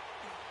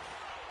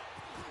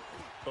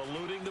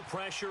 Eluding the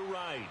pressure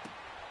right.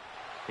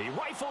 He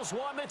rifles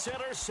one that's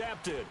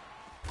intercepted.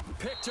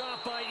 Picked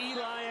off by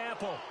Eli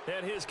Apple.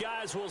 And his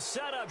guys will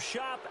set up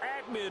shop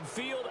at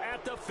midfield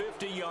at the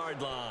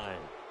 50-yard line.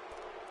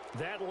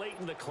 That late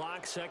in the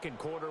clock, second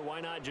quarter, why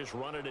not just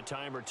run it a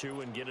time or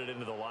two and get it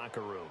into the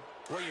locker room?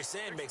 What you're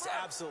saying makes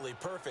absolutely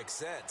perfect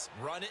sense.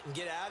 Run it and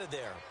get out of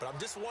there. But I'm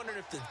just wondering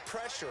if the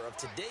pressure of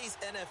today's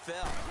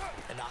NFL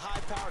and the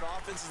high-powered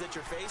offenses that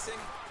you're facing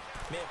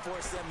may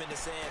force them into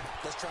saying,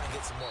 let's try and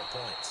get some more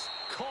points.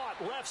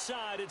 Caught left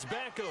side, it's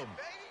Beckham.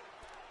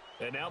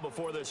 And now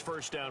before this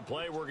first down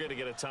play, we're going to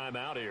get a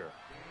timeout here,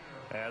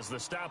 as the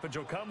stoppage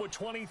will come with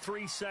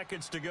 23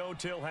 seconds to go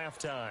till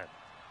halftime.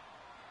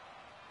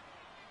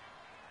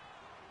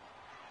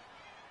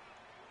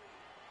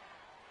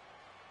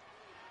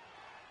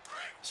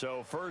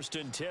 So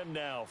 1st and 10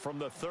 now from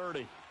the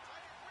 30.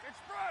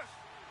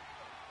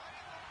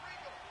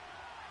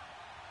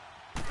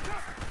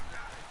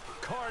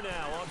 Carr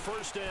now on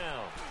first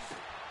down.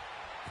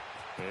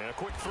 And a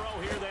quick throw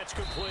here, that's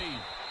complete.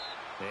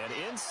 And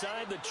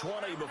inside the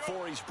 20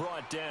 before he's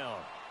brought down.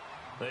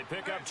 They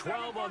pick up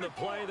 12 on the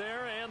play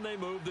there, and they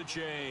move the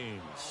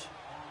chains.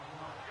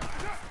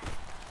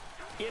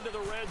 Into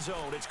the red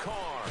zone, it's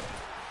Carr.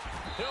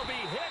 He'll be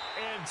hit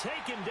and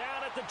taken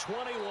down at the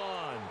 21.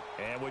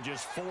 And with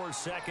just 4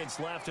 seconds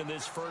left in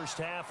this first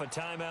half, a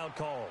timeout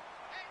call.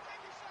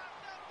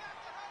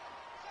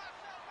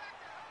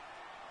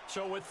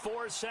 So with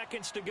 4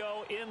 seconds to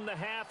go in the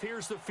half,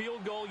 here's the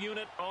field goal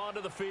unit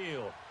onto the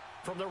field.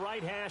 From the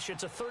right hash,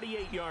 it's a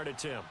 38-yard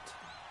attempt.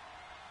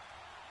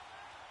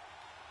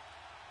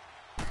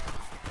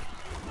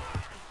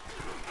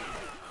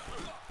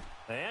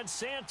 And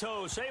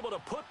Santos able to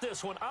put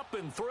this one up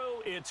and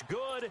through. It's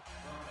good.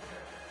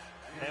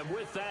 And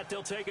with that,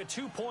 they'll take a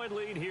 2-point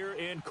lead here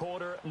in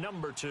quarter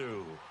number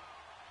 2.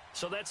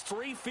 So that's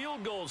 3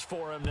 field goals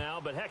for him now,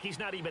 but heck, he's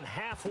not even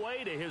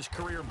halfway to his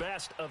career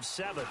best of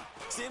 7.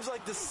 Seems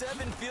like the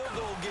 7 field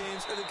goal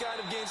games are the kind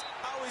of games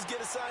I always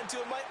get assigned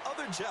to in my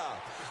other job.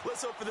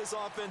 Let's hope for this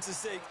offense's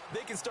sake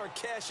they can start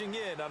cashing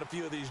in on a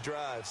few of these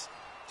drives.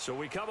 So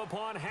we come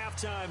upon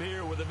halftime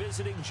here with the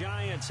visiting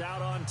Giants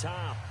out on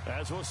top.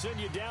 As we'll send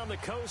you down the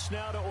coast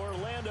now to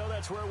Orlando,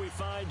 that's where we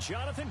find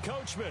Jonathan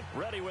Coachman,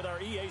 ready with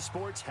our EA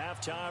Sports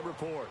Halftime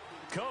Report.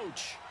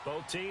 Coach,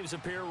 both teams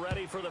appear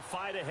ready for the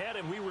fight ahead,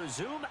 and we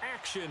resume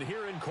action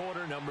here in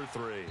quarter number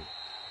 3.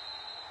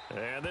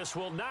 And this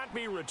will not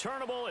be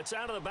returnable. It's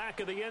out of the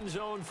back of the end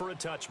zone for a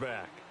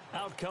touchback.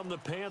 Out come the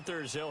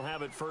Panthers. They'll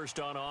have it first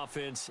on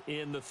offense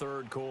in the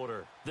third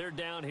quarter. They're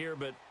down here,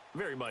 but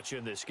very much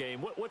in this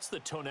game. What's the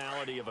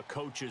tonality of a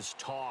coach's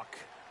talk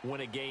when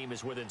a game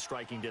is within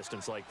striking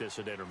distance like this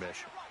at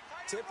intermission?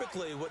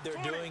 Typically, what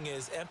they're doing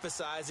is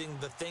emphasizing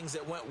the things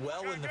that went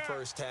well in the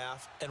first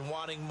half and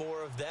wanting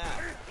more of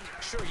that.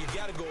 Sure, you've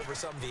got to go over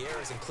some of the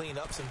errors and clean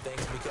up some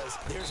things because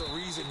there's a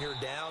reason you're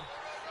down.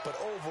 But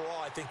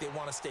overall, I think they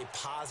want to stay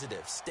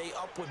positive, stay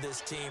up with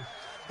this team.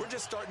 We're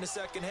just starting the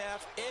second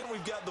half, and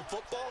we've got the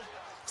football.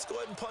 Let's go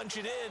ahead and punch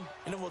it in,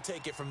 and then we'll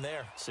take it from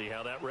there. See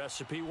how that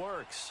recipe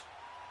works.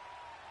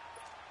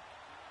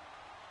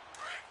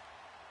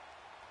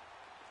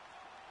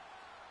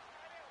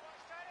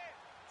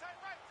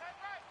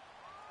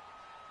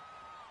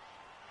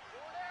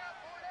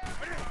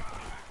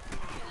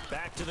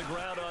 Back to the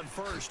ground on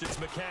first, it's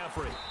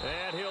McCaffrey.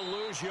 And he'll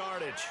lose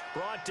yardage.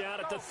 Brought down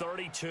at the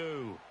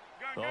 32.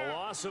 A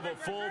loss of a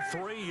full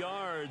 3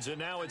 yards, and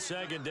now it's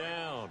second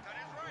down.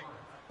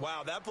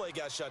 Wow, that play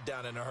got shut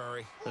down in a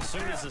hurry. As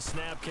soon as the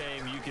snap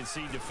came, you can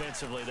see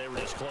defensively they were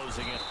just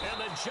closing it.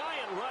 And the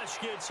giant rush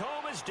gets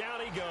home as down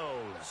he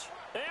goes.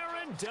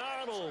 Aaron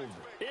Donald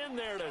in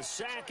there to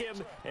sack him,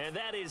 and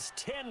that is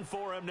 10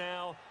 for him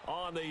now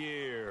on the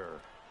year.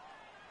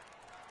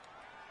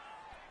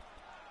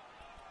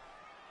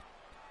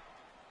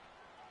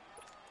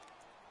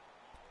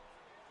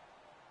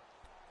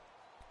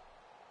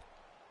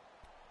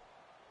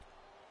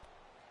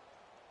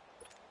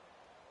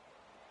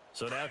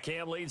 So now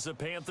Cam leads the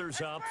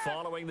Panthers up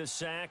following the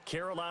sack.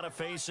 Carolina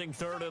facing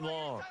 3rd and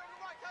long.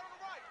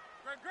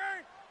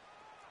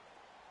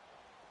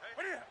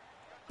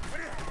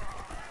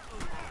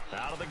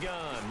 Out of the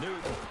gun,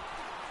 Newton.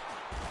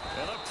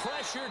 And the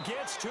pressure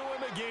gets to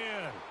him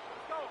again.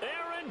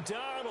 Aaron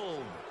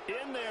Donald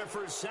in there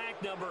for sack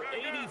number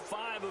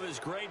 85 of his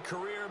great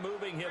career,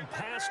 moving him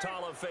past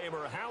Hall of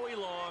Famer Howie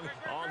Long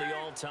on the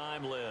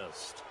all-time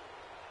list.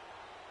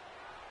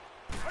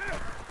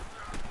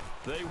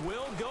 They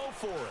will go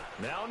for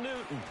it. Now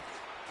Newton.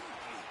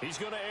 He's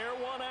going to air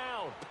one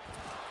out.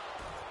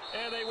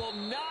 And they will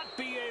not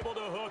be able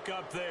to hook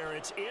up there.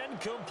 It's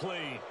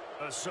incomplete.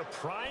 A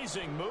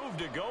surprising move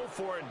to go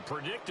for it.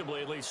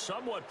 Predictably, at least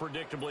somewhat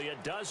predictably,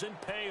 it doesn't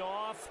pay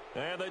off.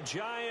 And the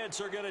Giants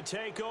are going to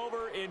take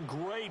over in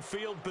great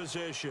field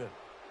position.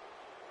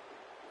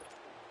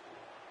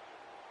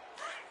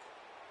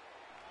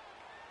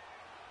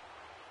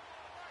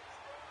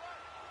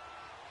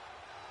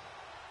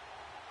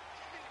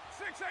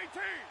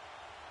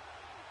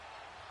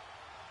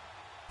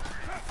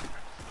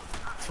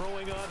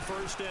 Throwing on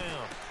first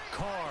down.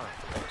 Carr.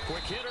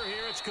 Quick hitter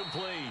here. It's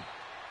complete.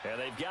 And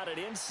they've got it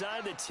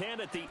inside the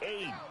 10 at the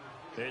 8.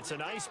 It's a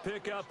nice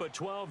pickup of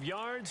 12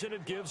 yards, and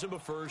it gives them a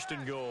 1st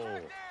and goal.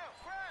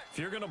 If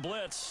you're going to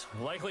blitz,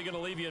 likely going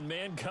to leave you in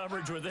man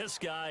coverage with this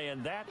guy,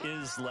 and that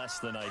is less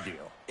than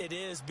ideal. It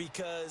is,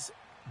 because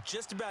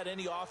just about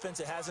any offense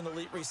that has an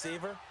elite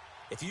receiver,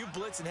 if you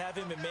blitz and have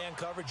him in man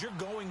coverage, you're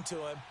going to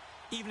him,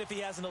 even if he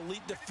has an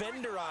elite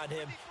defender on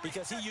him,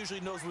 because he usually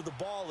knows where the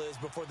ball is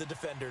before the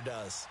defender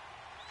does.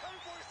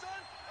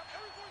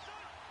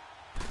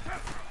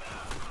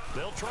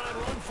 They'll try and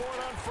run for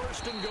it on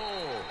 1st and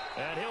goal.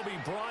 And he'll be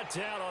brought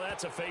down. Oh,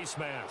 that's a face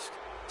mask.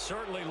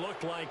 Certainly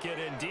looked like it.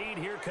 Indeed,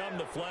 here come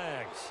the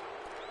flags.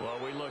 Well,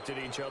 we looked at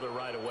each other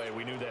right away.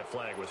 We knew that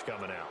flag was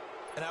coming out.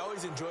 And I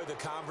always enjoy the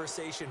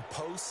conversation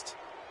post,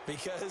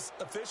 because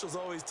officials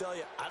always tell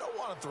you, I don't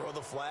want to throw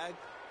the flag,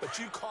 but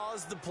you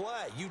caused the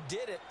play. You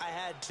did it. I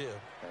had to.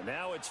 And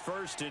now it's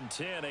 1st and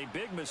 10. A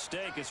big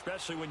mistake,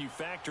 especially when you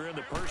factor in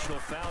the personal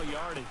foul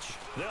yardage.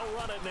 They'll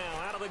run it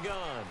now out of the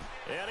gun.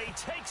 And he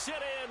takes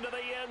it into the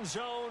end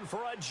zone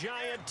for a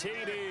giant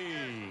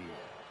TD.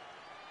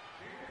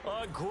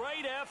 A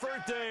great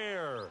effort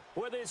there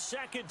with his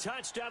 2nd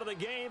touchdown of the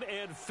game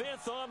and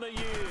 5th on the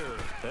year.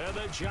 And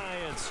the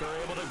Giants are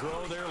able to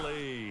grow their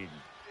lead.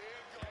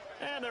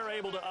 And they're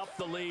able to up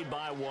the lead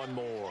by 1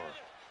 more.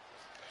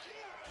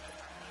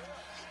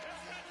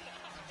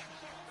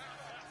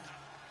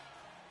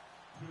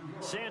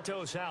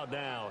 Santos out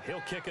now.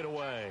 He'll kick it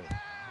away.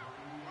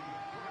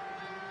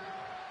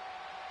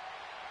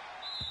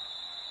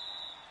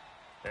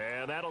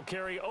 And that'll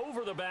carry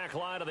over the back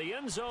line of the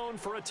end zone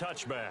for a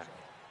touchback.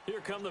 Here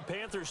come the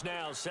Panthers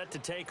now, set to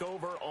take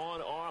over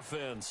on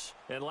offense.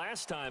 And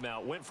last time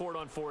out, went for it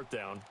on 4th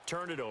down,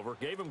 turned it over,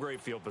 gave them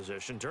great field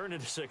position, turned it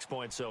to 6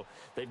 points, so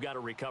they've got to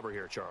recover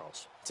here,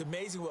 Charles. It's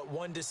amazing what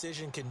one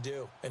decision can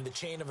do in the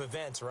chain of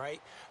events, right?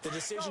 The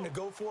decision to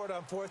go for it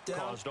on 4th down.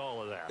 Caused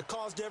all of that. It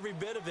caused every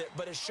bit of it,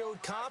 but it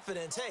showed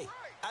confidence. Hey,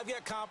 I've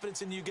got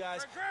confidence in you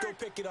guys. Go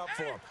pick it up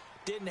for them.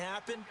 Didn't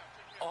happen.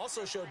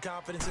 Also showed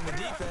confidence in the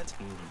defense.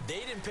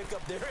 They didn't pick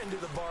up their end of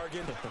the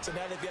bargain, so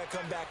now they've got to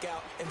come back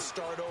out and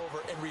start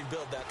over and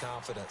rebuild that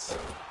confidence.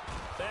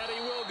 And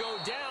he will go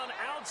down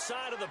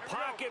outside of the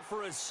pocket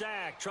for a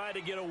sack. Tried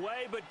to get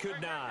away, but could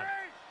not.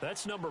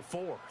 That's number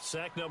 4,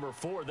 sack number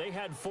 4. They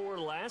had 4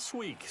 last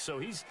week, so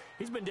he's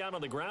been down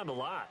on the ground a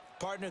lot.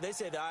 Partner, they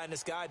say the eye in the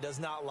sky does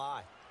not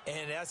lie.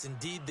 And that's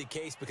indeed the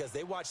case, because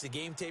they watched the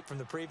game tape from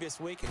the previous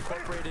week,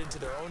 incorporated it into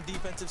their own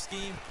defensive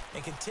scheme,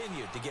 and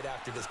continued to get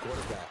after this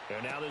quarterback.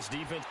 And now this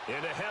defense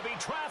into heavy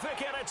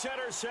traffic, and it's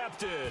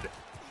intercepted.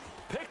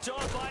 Picked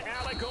off by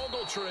Alec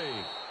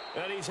Ogletree.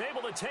 And he's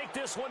able to take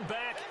this one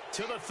back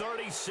to the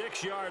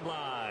 36-yard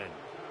line.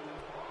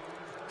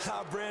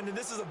 Brandon,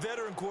 this is a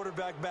veteran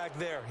quarterback back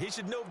there. He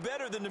should know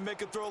better than to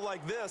make a throw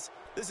like this.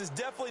 This is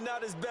definitely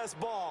not his best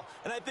ball,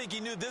 and I think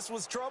he knew this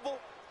was trouble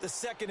the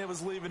second it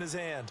was leaving his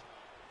hand.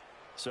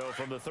 So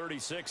from the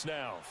 36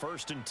 now,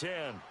 1st and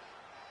 10.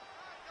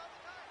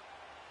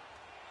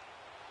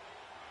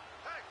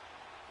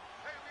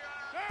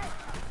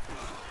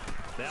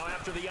 Now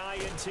after the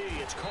INT,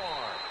 it's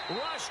Carr.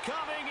 Rush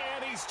coming,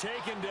 and he's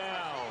taken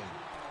down.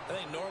 I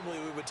think normally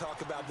we would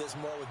talk about this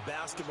more with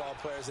basketball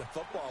players and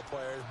football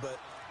players, but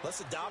let's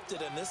adopt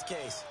it in this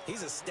case.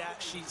 He's a stat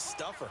sheet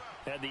stuffer.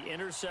 Had the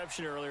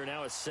interception earlier,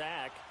 now a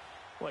sack.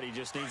 What, he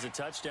just needs a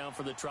touchdown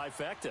for the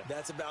trifecta.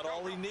 That's about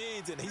all he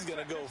needs, and he's going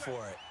to go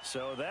for it.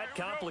 So that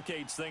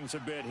complicates things a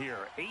bit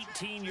here.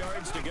 18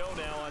 yards to go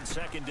now on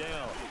second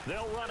down.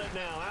 They'll run it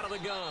now out of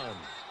the gun.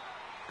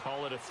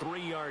 Call it a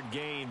 3-yard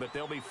gain, but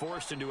they'll be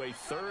forced into a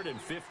 3rd and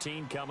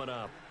 15 coming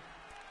up.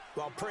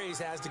 Well, praise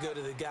has to go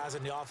to the guys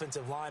on the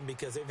offensive line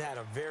because they've had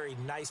a very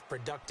nice,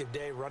 productive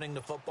day running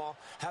the football.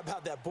 How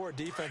about that poor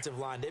defensive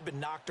line? They've been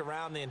knocked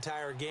around the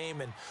entire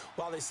game, and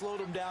while they slowed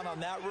them down on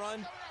that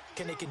run,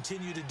 can they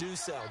continue to do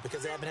so?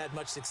 Because they haven't had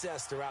much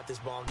success throughout this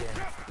ball game.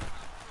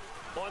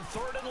 On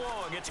 3rd and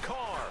long, it's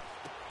Carr.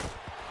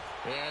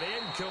 And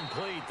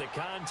incomplete. The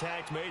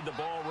contact made the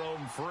ball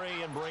roam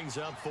free and brings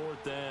up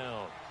 4th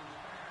down.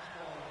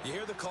 You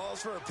hear the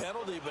calls for a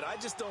penalty, but I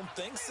just don't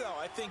think so.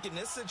 I think in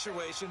this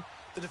situation,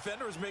 the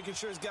defender was making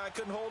sure his guy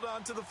couldn't hold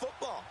on to the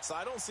football. So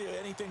I don't see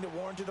anything that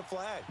warranted a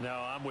flag. No,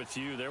 I'm with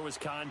you. There was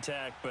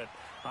contact, but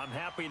I'm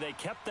happy they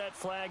kept that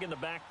flag in the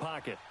back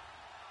pocket.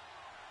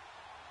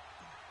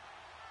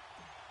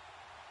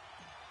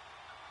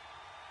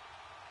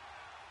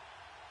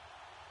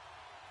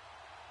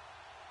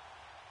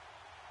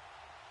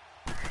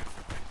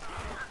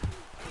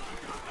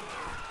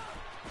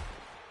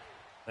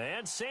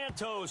 And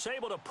Santos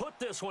able to put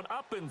this one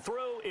up and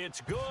through.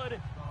 It's good.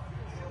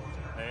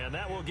 And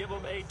that will give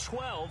them a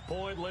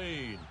 12-point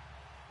lead.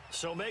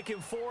 So make him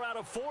 4 out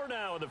of 4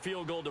 now in the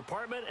field goal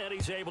department, and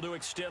he's able to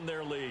extend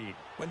their lead.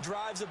 When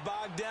drives are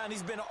bogged down,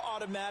 he's been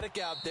automatic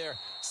out there.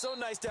 So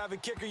nice to have a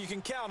kicker you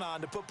can count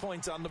on to put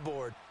points on the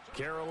board.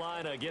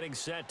 Carolina getting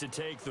set to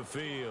take the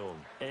field.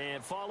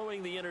 And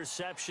following the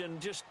interception,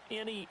 just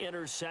any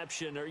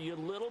interception, are you a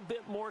little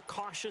bit more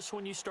cautious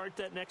when you start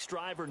that next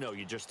drive, or no,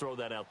 you just throw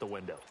that out the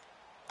window?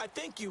 I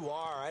think you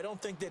are. I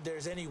don't think that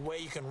there's any way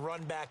you can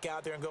run back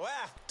out there and go,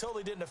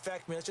 totally didn't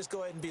affect me. Let's just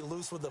go ahead and be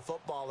loose with the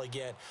football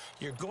again.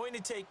 You're going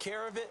to take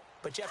care of it,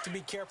 but you have to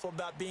be careful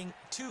about being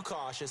too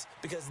cautious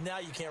because now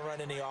you can't run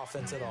any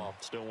offense at all.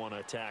 Still want to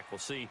attack. We'll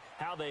see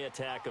how they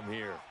attack them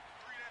here.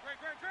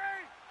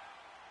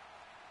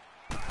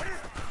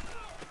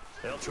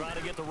 They'll try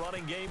to get the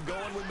running game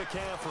going with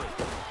McCaffrey.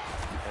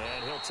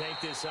 And he'll take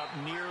this up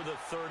near the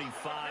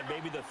 35,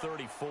 maybe the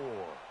 34.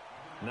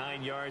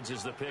 9 yards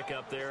is the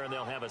pickup there, and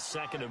they'll have a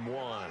 2nd and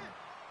 1.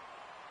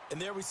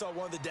 And there we saw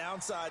one of the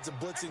downsides of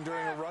blitzing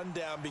during a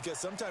rundown because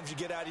sometimes you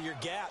get out of your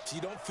gaps.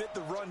 You don't fit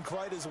the run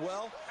quite as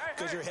well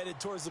because you're headed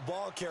towards the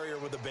ball carrier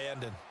with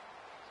abandon.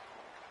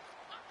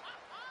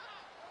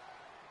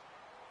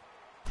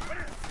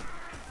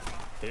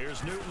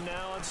 Here's Newton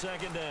now on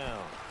 2nd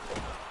down.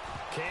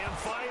 Cam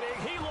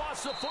fighting. He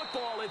lost the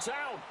football. It's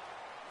out.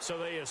 So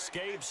they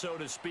escape, so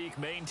to speak,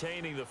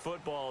 maintaining the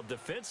football.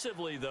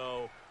 Defensively,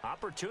 though,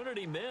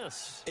 opportunity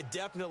miss. It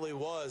definitely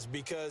was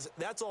because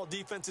that's all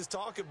defenses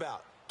talk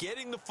about.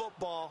 Getting the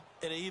football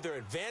and either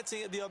advancing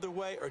it the other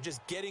way or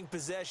just getting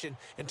possession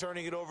and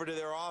turning it over to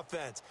their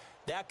offense.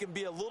 That can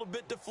be a little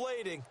bit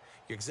deflating.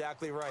 You're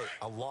exactly right.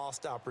 A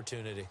lost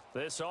opportunity.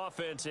 This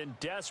offense in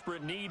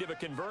desperate need of a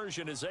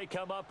conversion as they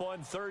come up on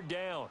 3rd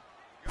down.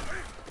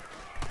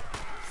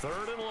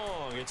 3rd and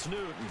long. It's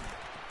Newton.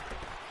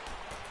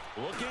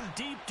 Looking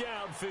deep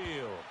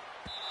downfield.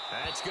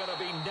 That's going to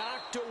be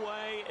knocked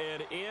away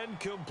and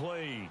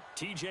incomplete.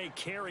 TJ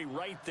Carey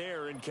right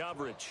there in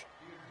coverage.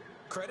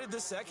 Credit the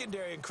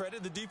secondary and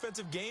credit the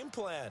defensive game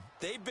plan.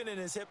 They've been in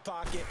his hip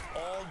pocket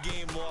all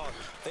game long.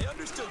 They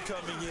understood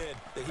coming in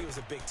that he was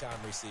a big-time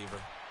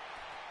receiver.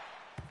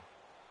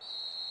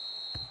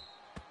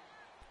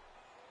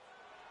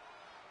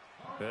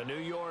 New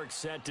York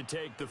set to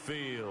take the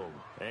field.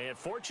 And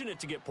fortunate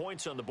to get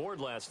points on the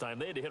board last time.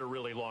 They had to hit a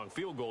really long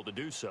field goal to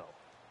do so.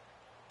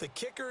 The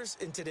kickers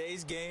in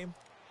today's game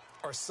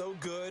are so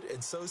good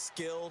and so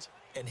skilled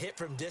and hit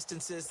from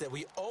distances that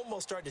we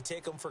almost start to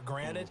take them for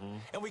granted.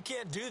 And we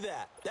can't do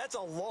that. That's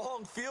a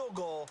long field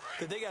goal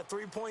that they got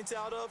 3 points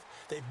out of.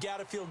 They've got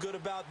to feel good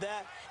about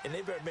that, and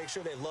they better make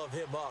sure they love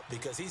him up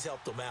because he's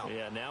helped them out.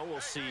 Yeah, now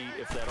we'll see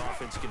if that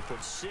offense can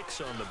put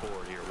 6 on the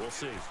board here. We'll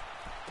see.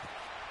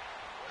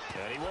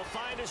 And he will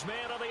find his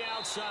man on the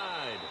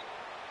outside.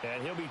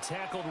 And he'll be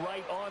tackled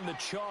right on the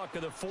chalk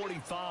of the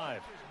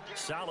 45.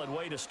 Solid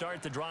way to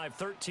start the drive.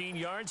 13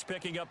 yards,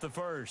 picking up the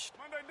first.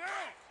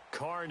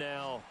 Carr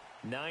now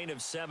 9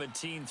 of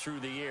 17 through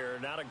the air.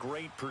 Not a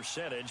great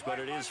percentage, but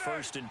it is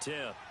 1st and 10.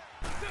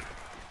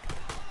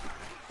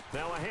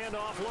 Now a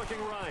handoff looking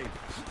right.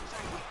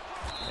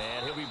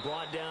 And he'll be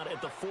brought down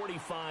at the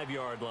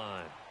 45-yard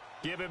line.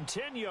 Give him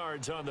 10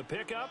 yards on the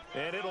pickup,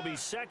 and it'll be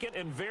 2nd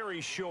and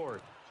very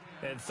short.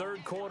 And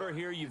 3rd quarter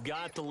here, you've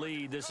got the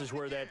lead. This is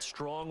where that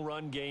strong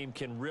run game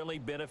can really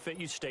benefit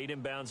you. Stayed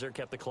in bounds there,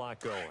 kept the clock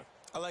going.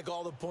 I like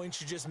all the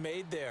points you just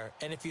made there.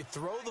 And if you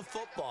throw the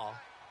football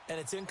and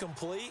it's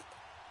incomplete,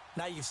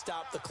 now you've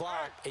stopped the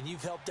clock and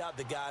you've helped out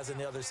the guys on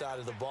the other side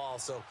of the ball.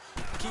 So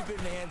keep it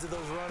in the hands of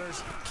those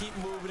runners. Keep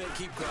moving it.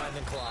 Keep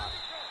grinding clock.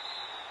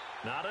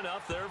 Not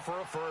enough there for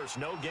a first.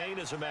 No gain,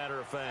 as a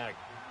matter of fact.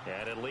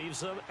 And it leaves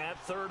them at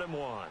 3rd and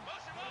 1.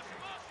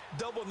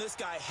 Doubling this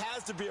guy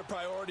has to be a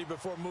priority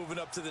before moving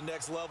up to the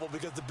next level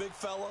because the big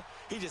fella,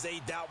 he just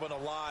ate that one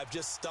alive,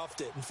 just stuffed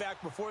it. In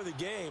fact, before the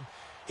game,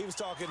 he was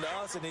talking to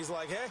us, and he's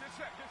like, hey,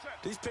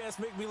 these pants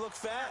make me look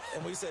fat.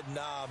 And we said,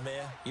 nah,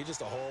 man, you're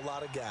just a whole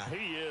lot of guy.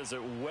 He is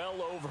at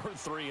well over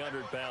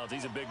 300 pounds.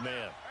 He's a big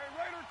man. Hey,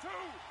 Raider 2.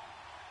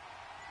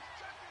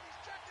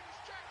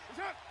 He's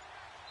checking.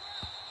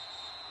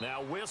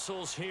 Now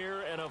whistles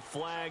here and a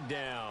flag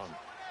down.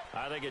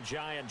 I think a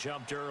Giant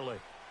jumped early.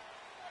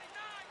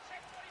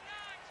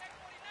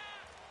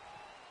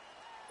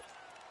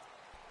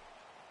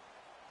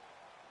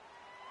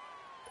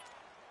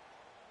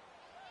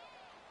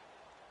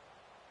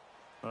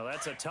 Well,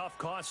 that's a tough,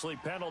 costly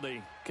penalty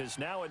because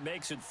now it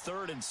makes it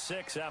 3rd and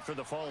 6 after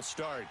the false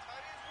start.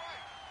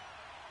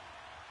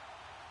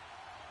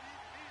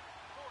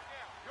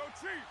 Go,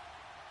 Chief.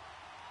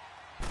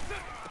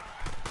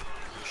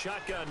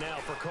 Shotgun now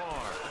for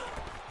Carr.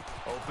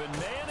 Open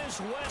man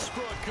is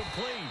Westbrook,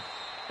 complete.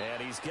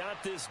 And he's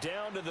got this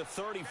down to the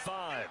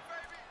 35.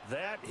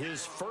 That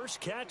his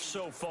first catch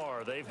so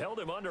far. They've held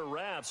him under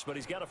wraps, but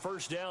he's got a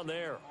first down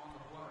there.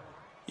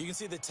 You can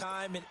see the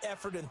time and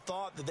effort and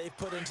thought that they've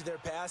put into their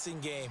passing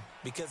game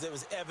because it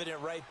was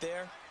evident right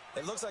there.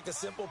 It looks like a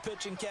simple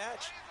pitch and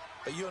catch,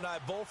 but you and I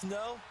both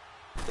know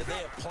that they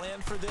have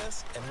planned for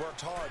this and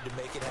worked hard to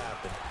make it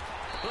happen.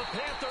 The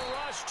Panther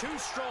rush too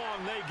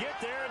strong. They get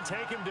there and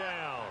take him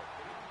down.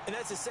 And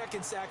that's the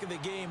second sack of the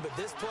game, but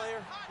this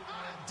player,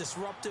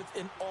 disruptive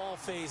in all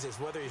phases,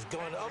 whether he's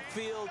going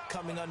upfield,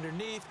 coming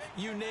underneath,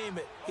 you name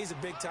it. He's a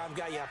big-time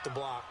guy you have to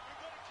block.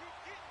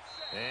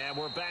 And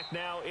we're back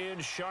now in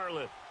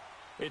Charlotte.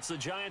 It's the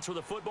Giants with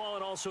the football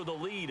and also the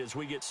lead as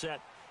we get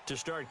set to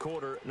start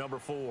quarter number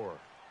 4.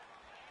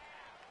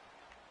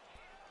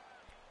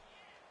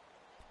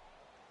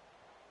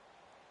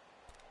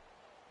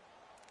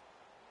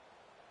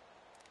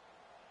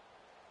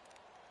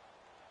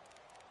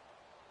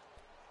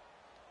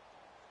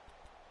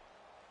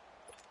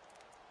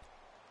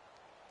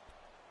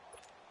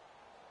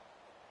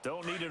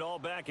 Don't need it all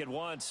back at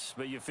once,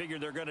 but you figure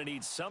they're going to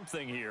need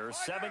something here.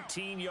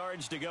 17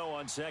 yards to go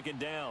on second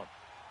down.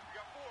 You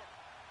got 4.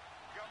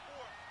 You got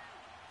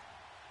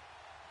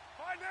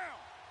 4. 5 down.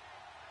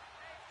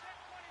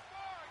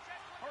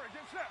 All right,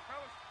 get set,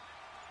 fellas.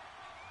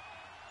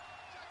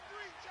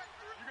 Check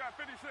 3. You got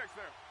 56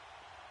 there.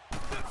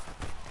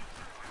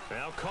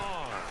 Now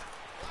Carr.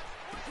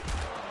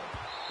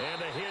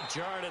 And the hit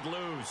jarred it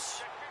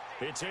loose.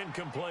 It's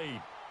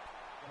incomplete.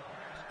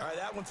 All right,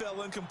 that one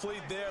fell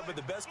incomplete there, but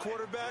the best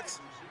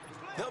quarterbacks,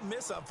 they'll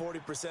miss on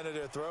 40% of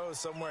their throws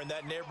somewhere in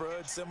that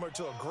neighborhood, similar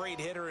to a great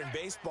hitter in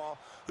baseball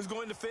who's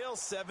going to fail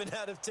 7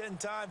 out of 10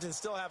 times and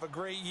still have a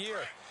great year.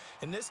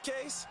 In this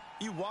case,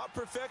 you want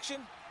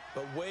perfection,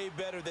 but way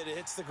better that it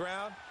hits the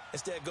ground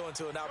instead of going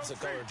to an opposite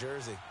color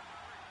jersey.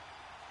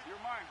 You're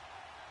mine.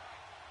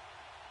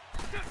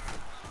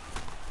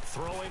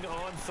 Throwing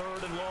on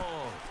 3rd and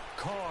long.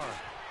 Carr.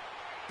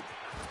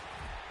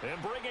 And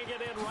bringing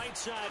it in right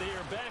side here,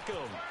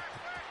 Beckham.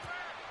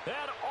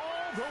 And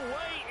all the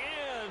way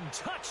in.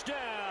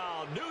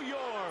 Touchdown, New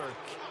York.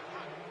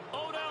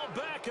 Odell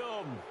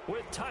Beckham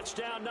with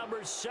touchdown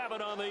number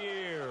 7 on the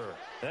year.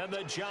 And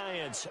the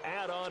Giants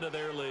add on to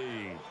their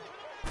lead.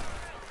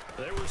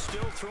 They were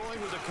still throwing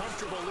with a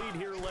comfortable lead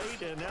here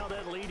late, and now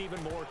that lead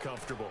even more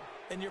comfortable.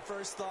 And your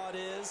first thought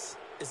is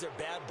there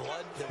bad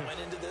blood that went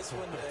into this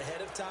one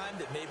ahead of time,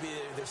 that maybe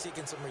they're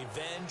seeking some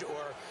revenge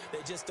or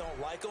they just don't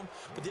like them?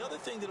 But the other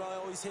thing that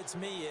always hits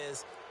me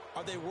is,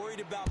 are they worried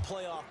about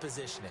playoff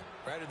positioning,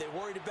 right? Are they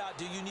worried about,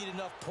 do you need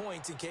enough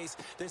points in case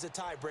there's a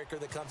tiebreaker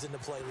that comes into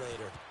play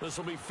later? This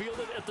will be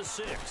fielded at the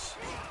 6.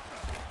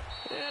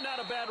 And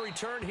not a bad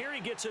return here.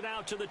 He gets it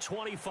out to the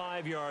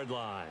 25-yard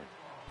line.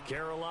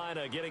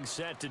 Carolina getting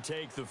set to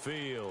take the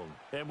field.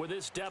 And with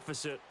this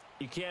deficit,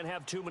 you can't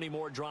have too many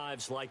more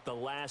drives like the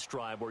last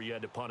drive where you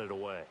had to punt it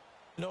away.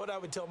 You know what I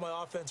would tell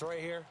my offense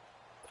right here?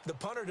 The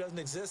punter doesn't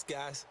exist,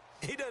 guys.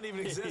 He doesn't even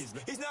exist.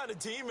 He's not a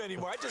team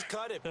anymore. I just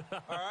cut him,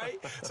 all right?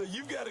 So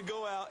you've got to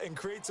go out and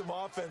create some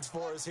offense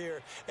for us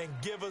here and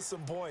give us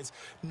some points.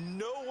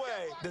 No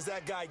way does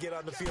that guy get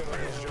on the field on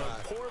this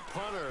drive. Poor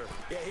punter.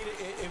 Yeah,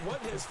 it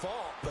wasn't his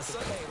fault. But,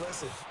 hey,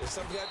 listen, there's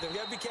got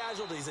to be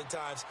casualties at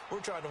times. We're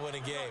trying to win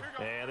a game.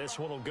 And this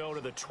one will go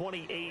to the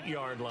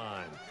 28-yard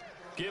line.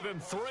 Give him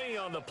 3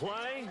 on the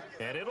play,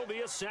 and it'll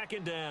be a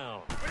second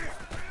down.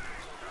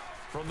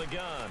 From the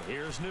gun,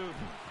 here's Newton.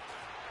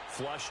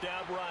 Flushed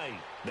out right.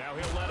 Now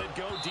he'll let it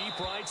go deep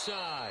right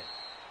side.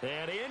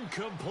 And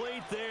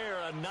incomplete there.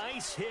 A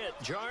nice hit.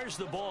 Jars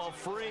the ball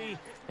free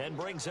and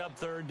brings up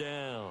 3rd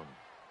down.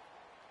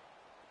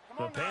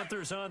 The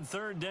Panthers on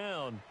 3rd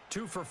down.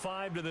 2 for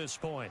 5 to this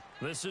point.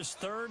 This is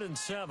 3rd and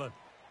 7.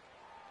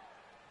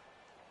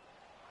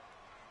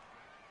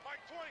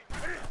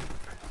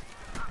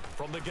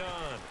 From the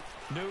gun,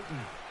 Newton.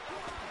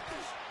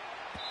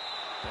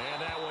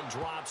 And that one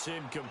drops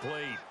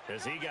incomplete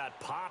as he got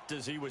popped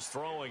as he was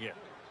throwing it.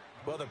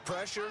 Well, the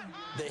pressure,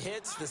 the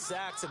hits, the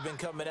sacks have been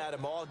coming at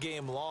him all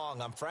game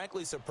long. I'm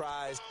frankly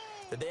surprised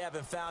that they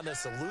haven't found a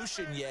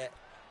solution yet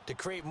to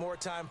create more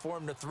time for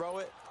him to throw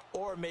it,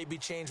 or maybe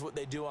change what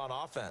they do on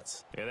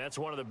offense. And that's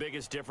one of the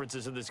biggest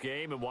differences in this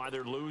game and why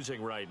they're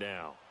losing right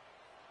now.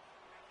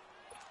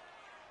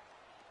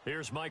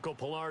 Here's Michael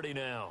Pilardi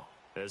now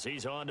as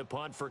he's on to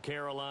punt for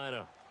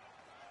Carolina.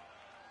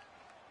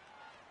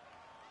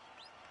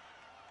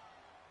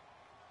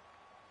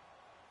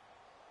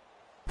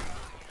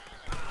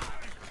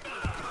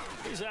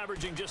 He's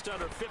averaging just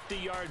under 50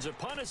 yards a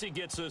punt as he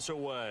gets this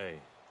away.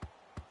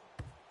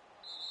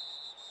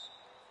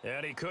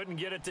 And he couldn't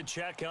get it to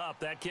check up.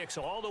 That kicks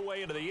all the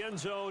way into the end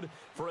zone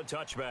for a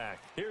touchback.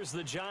 Here's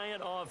the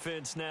Giant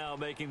offense now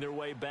making their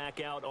way back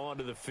out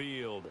onto the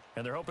field.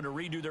 And they're hoping to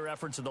redo their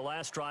efforts in the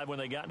last drive when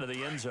they got into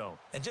the end zone.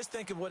 And just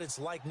think of what it's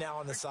like now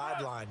on the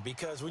sideline,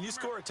 because when you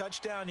score a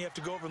touchdown, you have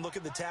to go over and look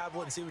at the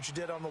tablet and see what you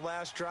did on the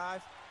last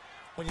drive.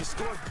 When you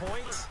score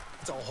points,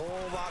 it's a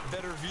whole lot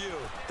better view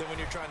than when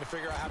you're trying to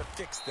figure out how to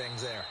fix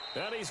things there.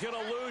 And he's going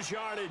to lose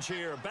yardage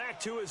here,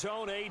 back to his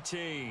own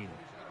 18.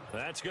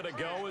 That's going to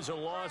go as a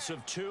loss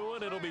of 2,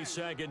 and it'll be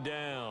second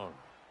down.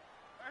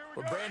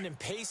 Well, Brandon,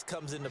 pace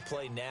comes into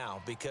play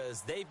now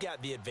because they've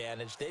got the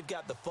advantage. They've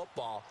got the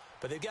football,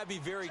 but they've got to be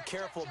very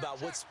careful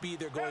about what speed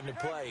they're going to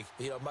play.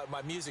 You know,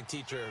 my music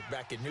teacher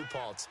back in New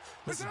Paltz,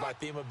 Mrs.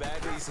 Barthema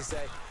Bagley, used to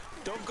say,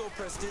 don't go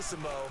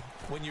prestissimo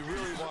when you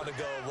really want to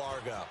go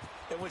largo.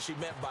 And what she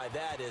meant by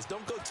that is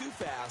don't go too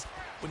fast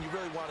when you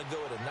really want to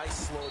go at a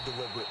nice, slow,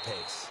 deliberate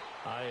pace.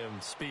 I am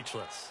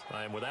speechless.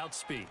 I am without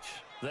speech.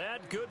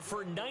 That good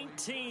for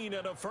 19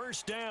 and a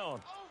first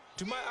down.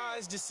 Do my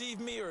eyes deceive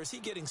me, or is he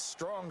getting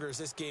stronger as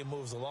this game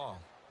moves along?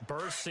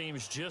 Burst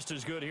seems just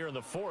as good here in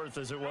the fourth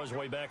as it was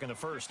way back in the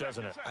first,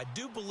 doesn't it? I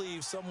do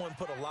believe someone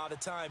put a lot of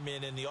time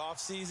in the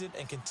offseason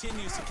and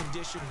continues to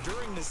condition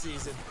during the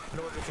season in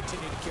order to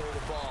continue to carry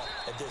the ball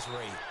at this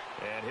rate.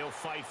 And he'll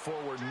fight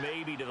forward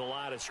maybe to the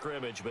line of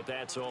scrimmage, but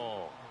that's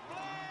all.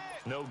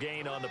 No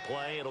gain on the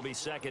play. It'll be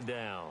second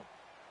down.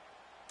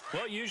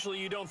 Well, usually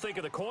you don't think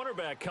of the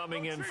cornerback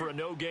coming in for a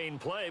no-gain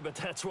play, but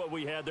that's what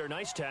we had there.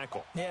 Nice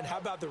tackle. And how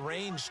about the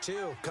range,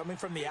 too? Coming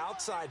from the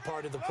outside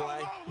part of the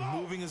play,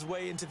 moving his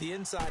way into the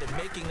inside and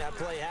making that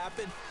play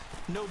happen.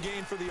 No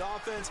gain for the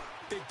offense,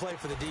 big play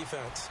for the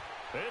defense.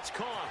 It's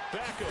caught.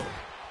 Backo.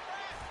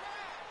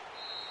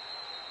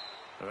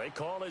 They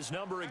call his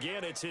number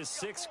again. It's his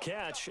 6th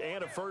catch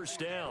and a first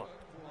down.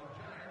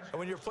 And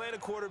when you're playing a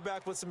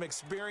quarterback with some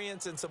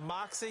experience and some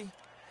moxie,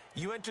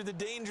 you enter the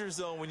danger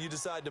zone when you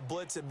decide to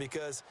blitz him,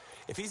 because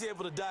if he's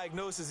able to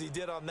diagnose as he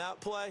did on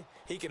that play,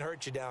 he can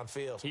hurt you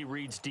downfield. He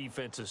reads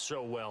defenses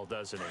so well,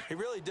 doesn't he? He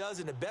really does,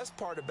 and the best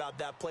part about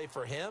that play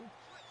for him,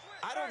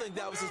 I don't think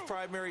that was his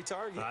primary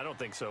target. I don't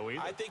think so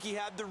either. I think he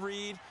had the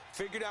read,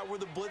 figured out where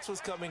the blitz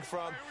was coming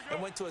from,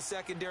 and went to a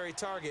secondary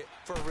target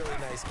for a really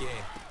nice game.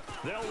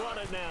 They'll run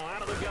it now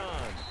out of the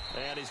gun.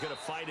 And he's going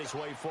to fight his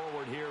way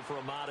forward here for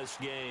a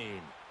modest gain.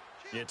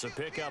 It's a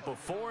pickup of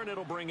 4, and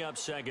it'll bring up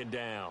second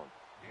down.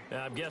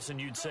 I'm guessing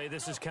you'd say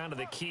this is kind of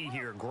the key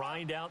here.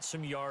 Grind out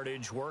some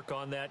yardage, work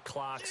on that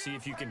clock, see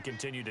if you can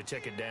continue to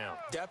tick it down.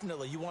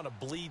 Definitely. You want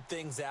to bleed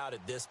things out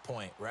at this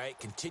point, right?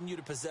 Continue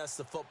to possess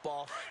the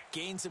football,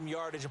 gain some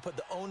yardage, and put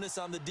the onus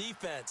on the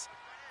defense.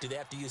 Do they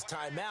have to use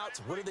timeouts?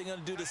 What are they going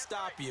to do to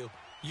stop you?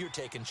 You're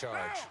taking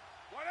charge.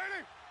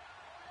 180.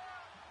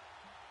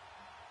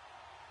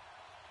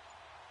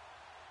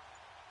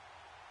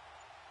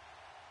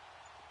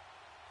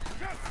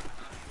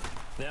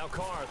 Now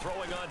Carr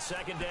throwing on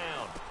second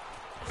down.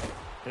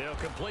 He'll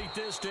complete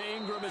this to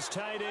Ingram as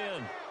tight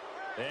end.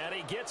 And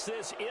he gets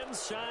this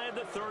inside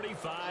the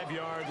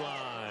 35-yard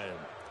line.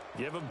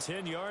 Give him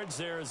 10 yards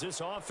there as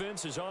this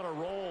offense is on a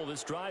roll.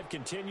 This drive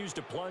continues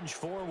to plunge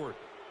forward.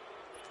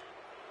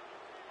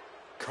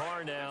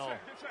 Carr now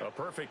a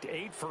perfect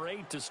 8 for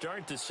 8 to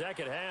start the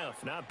second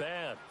half. Not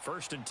bad.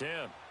 1st and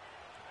 10.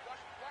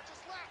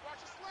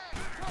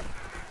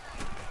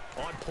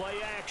 On play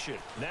action.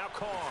 Now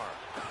Carr.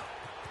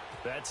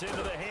 That's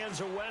into the hands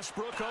of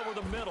Westbrook over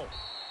the middle.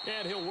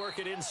 And he'll work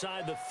it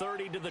inside the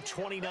 30 to the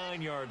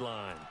 29-yard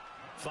line.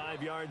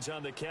 5 yards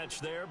on the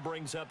catch there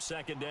brings up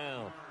second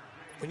down.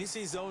 When you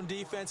see zone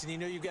defense and you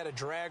know you've got a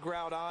drag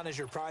route on as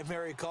your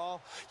primary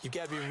call, you've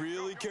got to be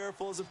really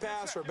careful as a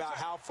passer about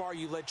how far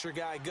you let your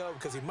guy go,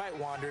 because he might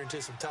wander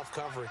into some tough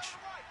coverage.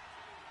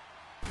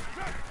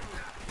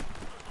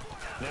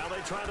 Now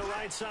they try the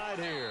right side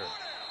here.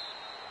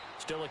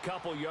 Still a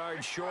couple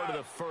yards short of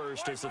the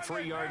first as the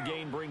 3-yard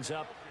gain brings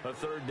up a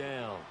third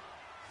down.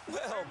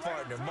 Well,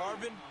 partner,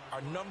 Marvin,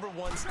 our number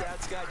 1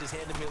 stats guy, just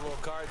handed me a little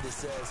card that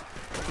says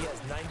he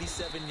has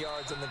 97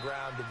 yards on the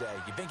ground today.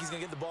 You think he's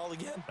going to get the ball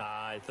again?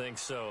 I think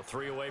so.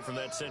 3 away from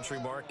that century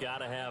mark. Got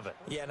to have it.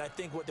 Yeah, and I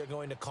think what they're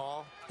going to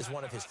call is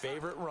one of his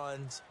favorite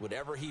runs,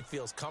 whatever he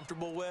feels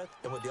comfortable with,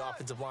 and what the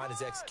offensive line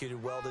has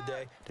executed well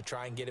today to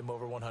try and get him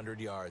over 100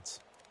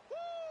 yards.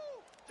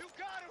 You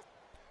got him.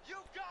 You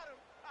got him.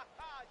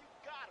 You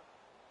got him.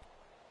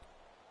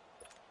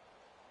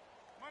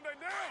 Monday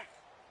down.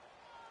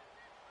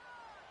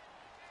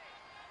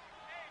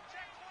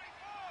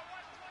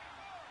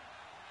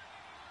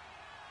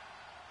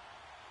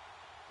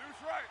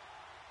 Deuce right.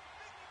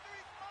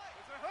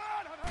 It's a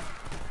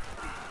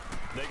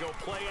They go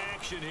play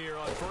action here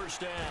on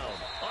first down.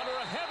 Under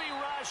a heavy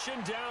rush,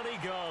 and down he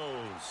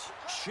goes.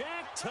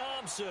 Shaq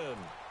Thompson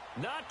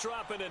not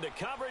dropping into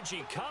coverage.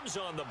 He comes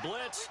on the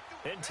blitz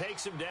and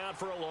takes him down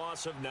for a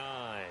loss of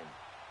 9.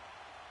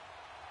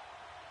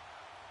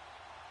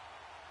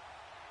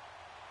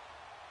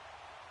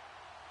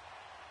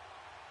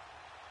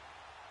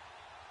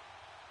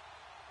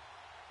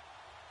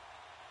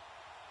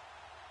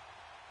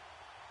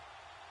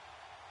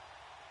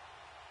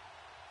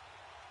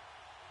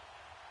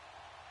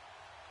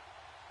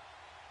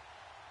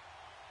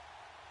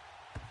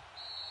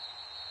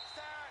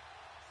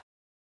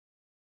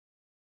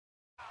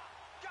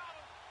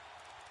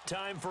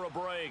 Time for a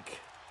break.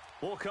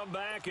 We'll come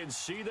back and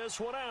see this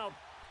one out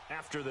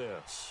after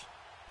this.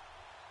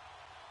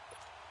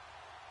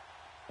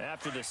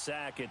 After the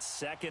sack, it's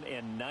 2nd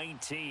and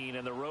 19,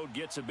 and the road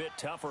gets a bit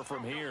tougher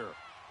from here.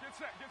 Get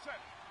set, get set.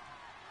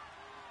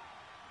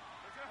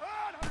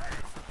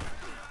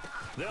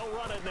 They'll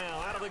run it now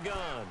out of the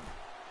gun.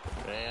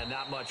 And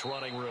not much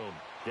running room.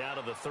 Down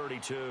to the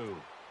 32.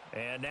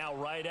 And now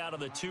right out of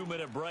the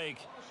 2-minute break,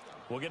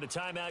 we'll get a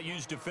timeout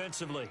used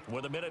defensively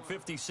with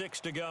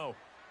 1:56 to go.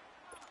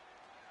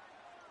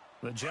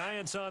 The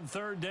Giants on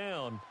 3rd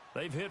down.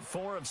 They've hit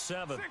 4 of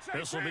 7.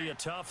 This will be a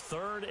tough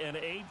 3rd and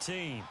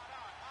 18.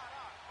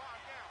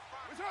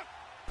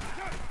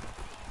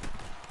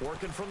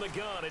 Working from the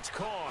gun, it's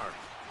Carr.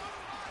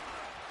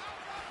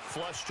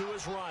 Flush to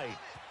his right.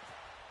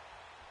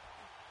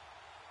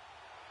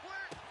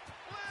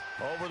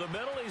 Over the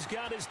middle, he's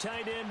got his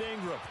tight end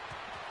Ingram.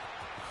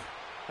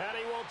 And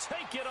he will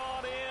take it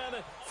on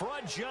in for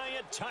a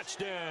Giant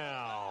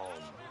touchdown.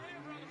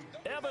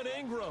 Evan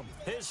Ingram,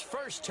 his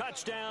first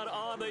touchdown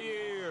on the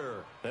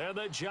year. And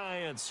the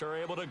Giants are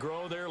able to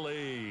grow their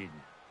lead.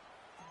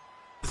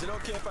 Is it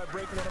okay if I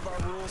break one of our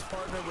rules,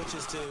 partner, which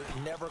is to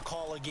never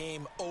call a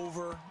game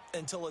over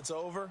until it's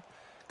over?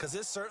 Because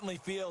this certainly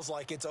feels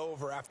like it's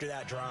over after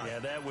that drive. Yeah,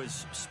 that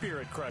was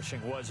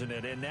spirit-crushing, wasn't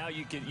it? And now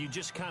you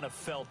just kind of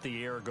felt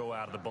the air go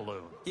out of the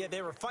balloon. Yeah,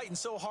 they were fighting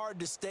so hard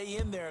to stay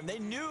in there, and they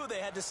knew they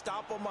had to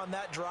stop them on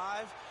that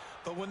drive.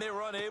 But when they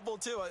were unable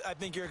to, I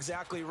think you're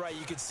exactly right.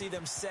 You could see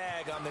them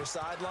sag on their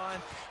sideline,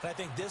 and I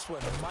think this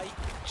one might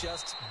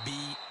just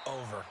be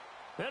over.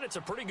 And it's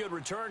a pretty good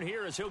return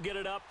here as he'll get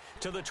it up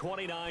to the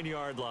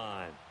 29-yard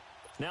line.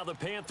 Now the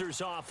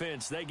Panthers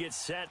offense, they get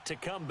set to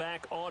come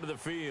back onto the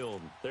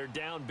field. They're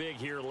down big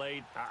here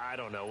late. I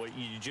don't know.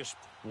 You just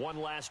one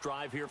last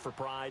drive here for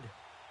pride?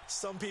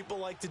 Some people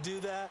like to do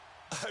that.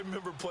 I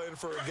remember playing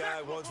for a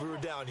guy once. We were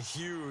down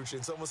huge,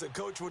 and someone said,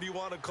 "Coach, what do you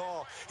want to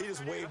call?" He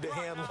just waved a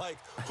hand like,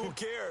 "Who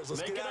cares?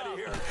 Let's get out of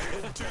here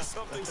and do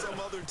something some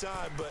other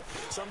time." But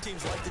some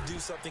teams like to do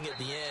something at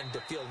the end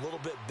to feel a little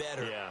bit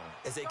better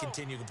as they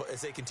continue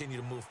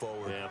to move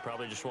forward. Yeah,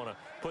 probably just want to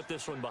put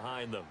this one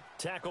behind them.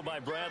 Tackled by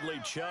Bradley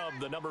Chubb,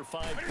 the number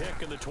 5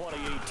 pick in the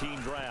 2018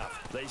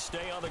 draft. They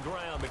stay on the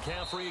ground.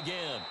 McCaffrey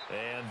again.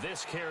 And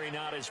this carry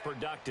not as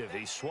productive.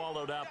 He's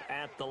swallowed up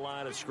at the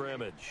line of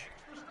scrimmage.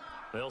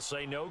 They'll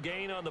say no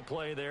gain on the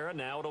play there, and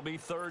now it'll be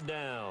 3rd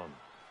down.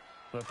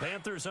 The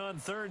Panthers on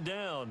 3rd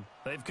down.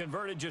 They've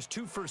converted just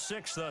 2 for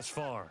 6 thus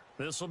far.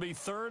 This will be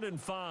 3rd and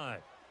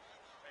 5.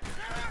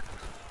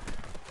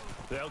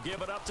 They'll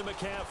give it up to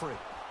McCaffrey.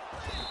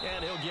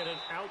 And he'll get it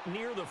out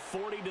near the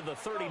 40 to the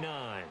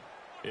 39.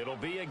 It'll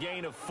be a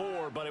gain of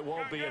 4, but it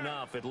won't be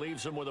enough. It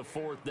leaves them with a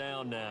 4th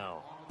down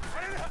now.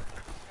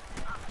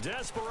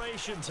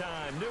 Desperation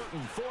time.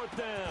 Newton, 4th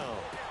down.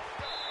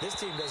 This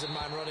team doesn't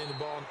mind running the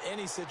ball in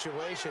any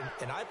situation,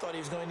 and I thought he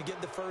was going to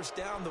get the first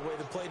down the way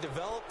the play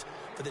developed,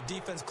 but the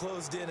defense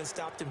closed in and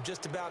stopped him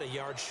just about a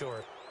yard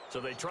short. So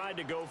they tried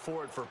to go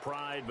for it for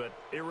pride, but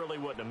it really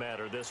wouldn't have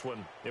mattered. This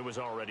one, it was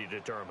already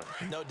determined.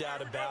 No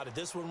doubt about it.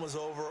 This one was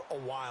over a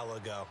while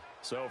ago.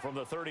 So from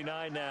the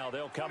 39 now,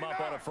 they'll come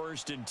up on a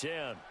 1st and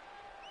 10.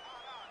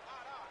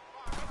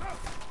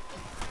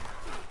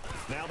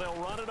 Now they'll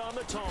run it on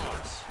the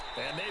toss.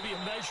 And maybe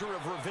a measure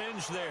of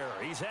revenge there.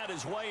 He's had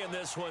his way in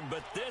this one,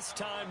 but this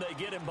time they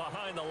get him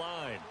behind the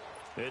line.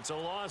 It's a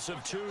loss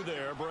of 2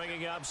 there,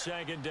 bringing up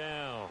 2nd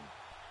down.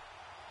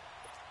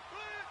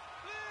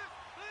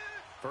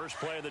 First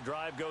play of the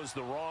drive goes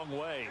the wrong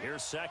way.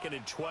 Here's 2nd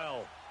and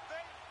 12. They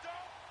don't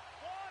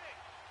want it.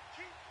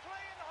 Keep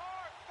playing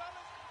hard,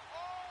 fellas.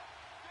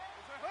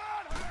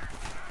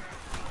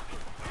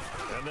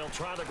 And they'll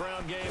try the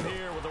ground game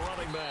here with the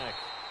running back.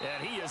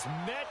 And he is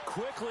met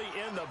quickly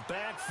in the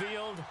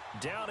backfield.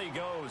 Down he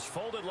goes,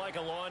 folded like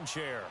a lawn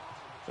chair.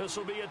 This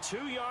will be a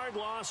 2-yard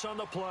loss on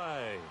the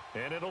play.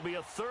 And it'll be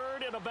a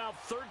 3rd and about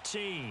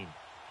 13.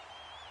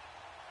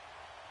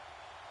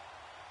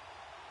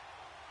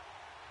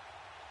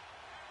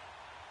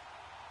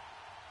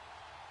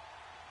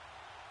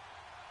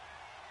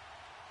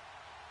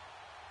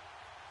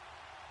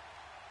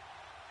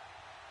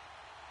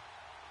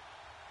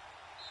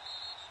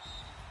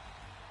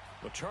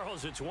 Well,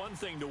 Charles, it's one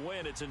thing to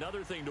win. It's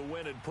another thing to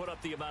win and put up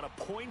the amount of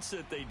points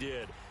that they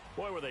did.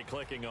 Boy, were they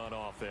clicking on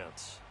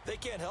offense. They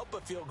can't help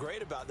but feel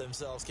great about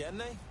themselves, can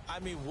they? I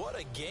mean, what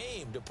a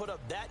game to put up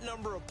that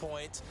number of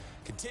points,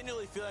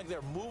 continually feel like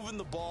they're moving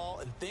the ball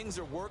and things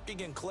are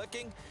working and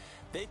clicking.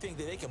 They think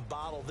that they can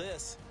bottle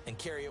this and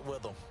carry it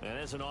with them. And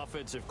as an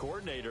offensive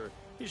coordinator,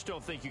 you just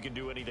don't think you can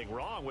do anything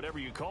wrong. Whatever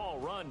you call,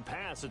 run,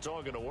 pass, it's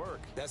all going to work.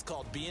 That's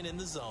called being in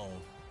the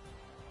zone.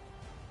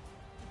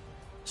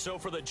 So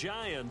for the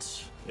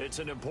Giants, it's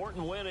an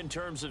important win in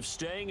terms of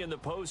staying in the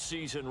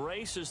postseason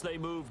race as they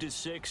move to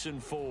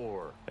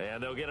 6-4.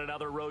 And they'll get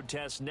another road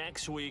test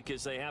next week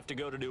as they have to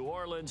go to New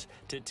Orleans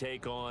to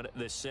take on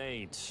the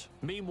Saints.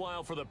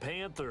 Meanwhile, for the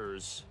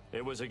Panthers,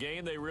 it was a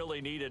game they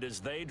really needed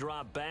as they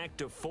drop back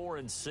to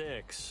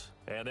 4-6.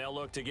 And they'll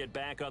look to get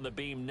back on the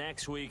beam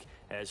next week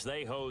as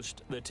they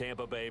host the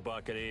Tampa Bay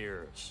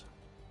Buccaneers.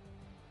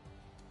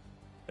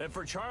 And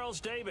for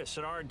Charles Davis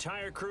and our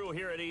entire crew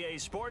here at EA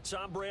Sports,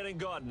 I'm Brandon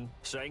Gaudin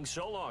saying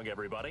so long,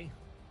 everybody.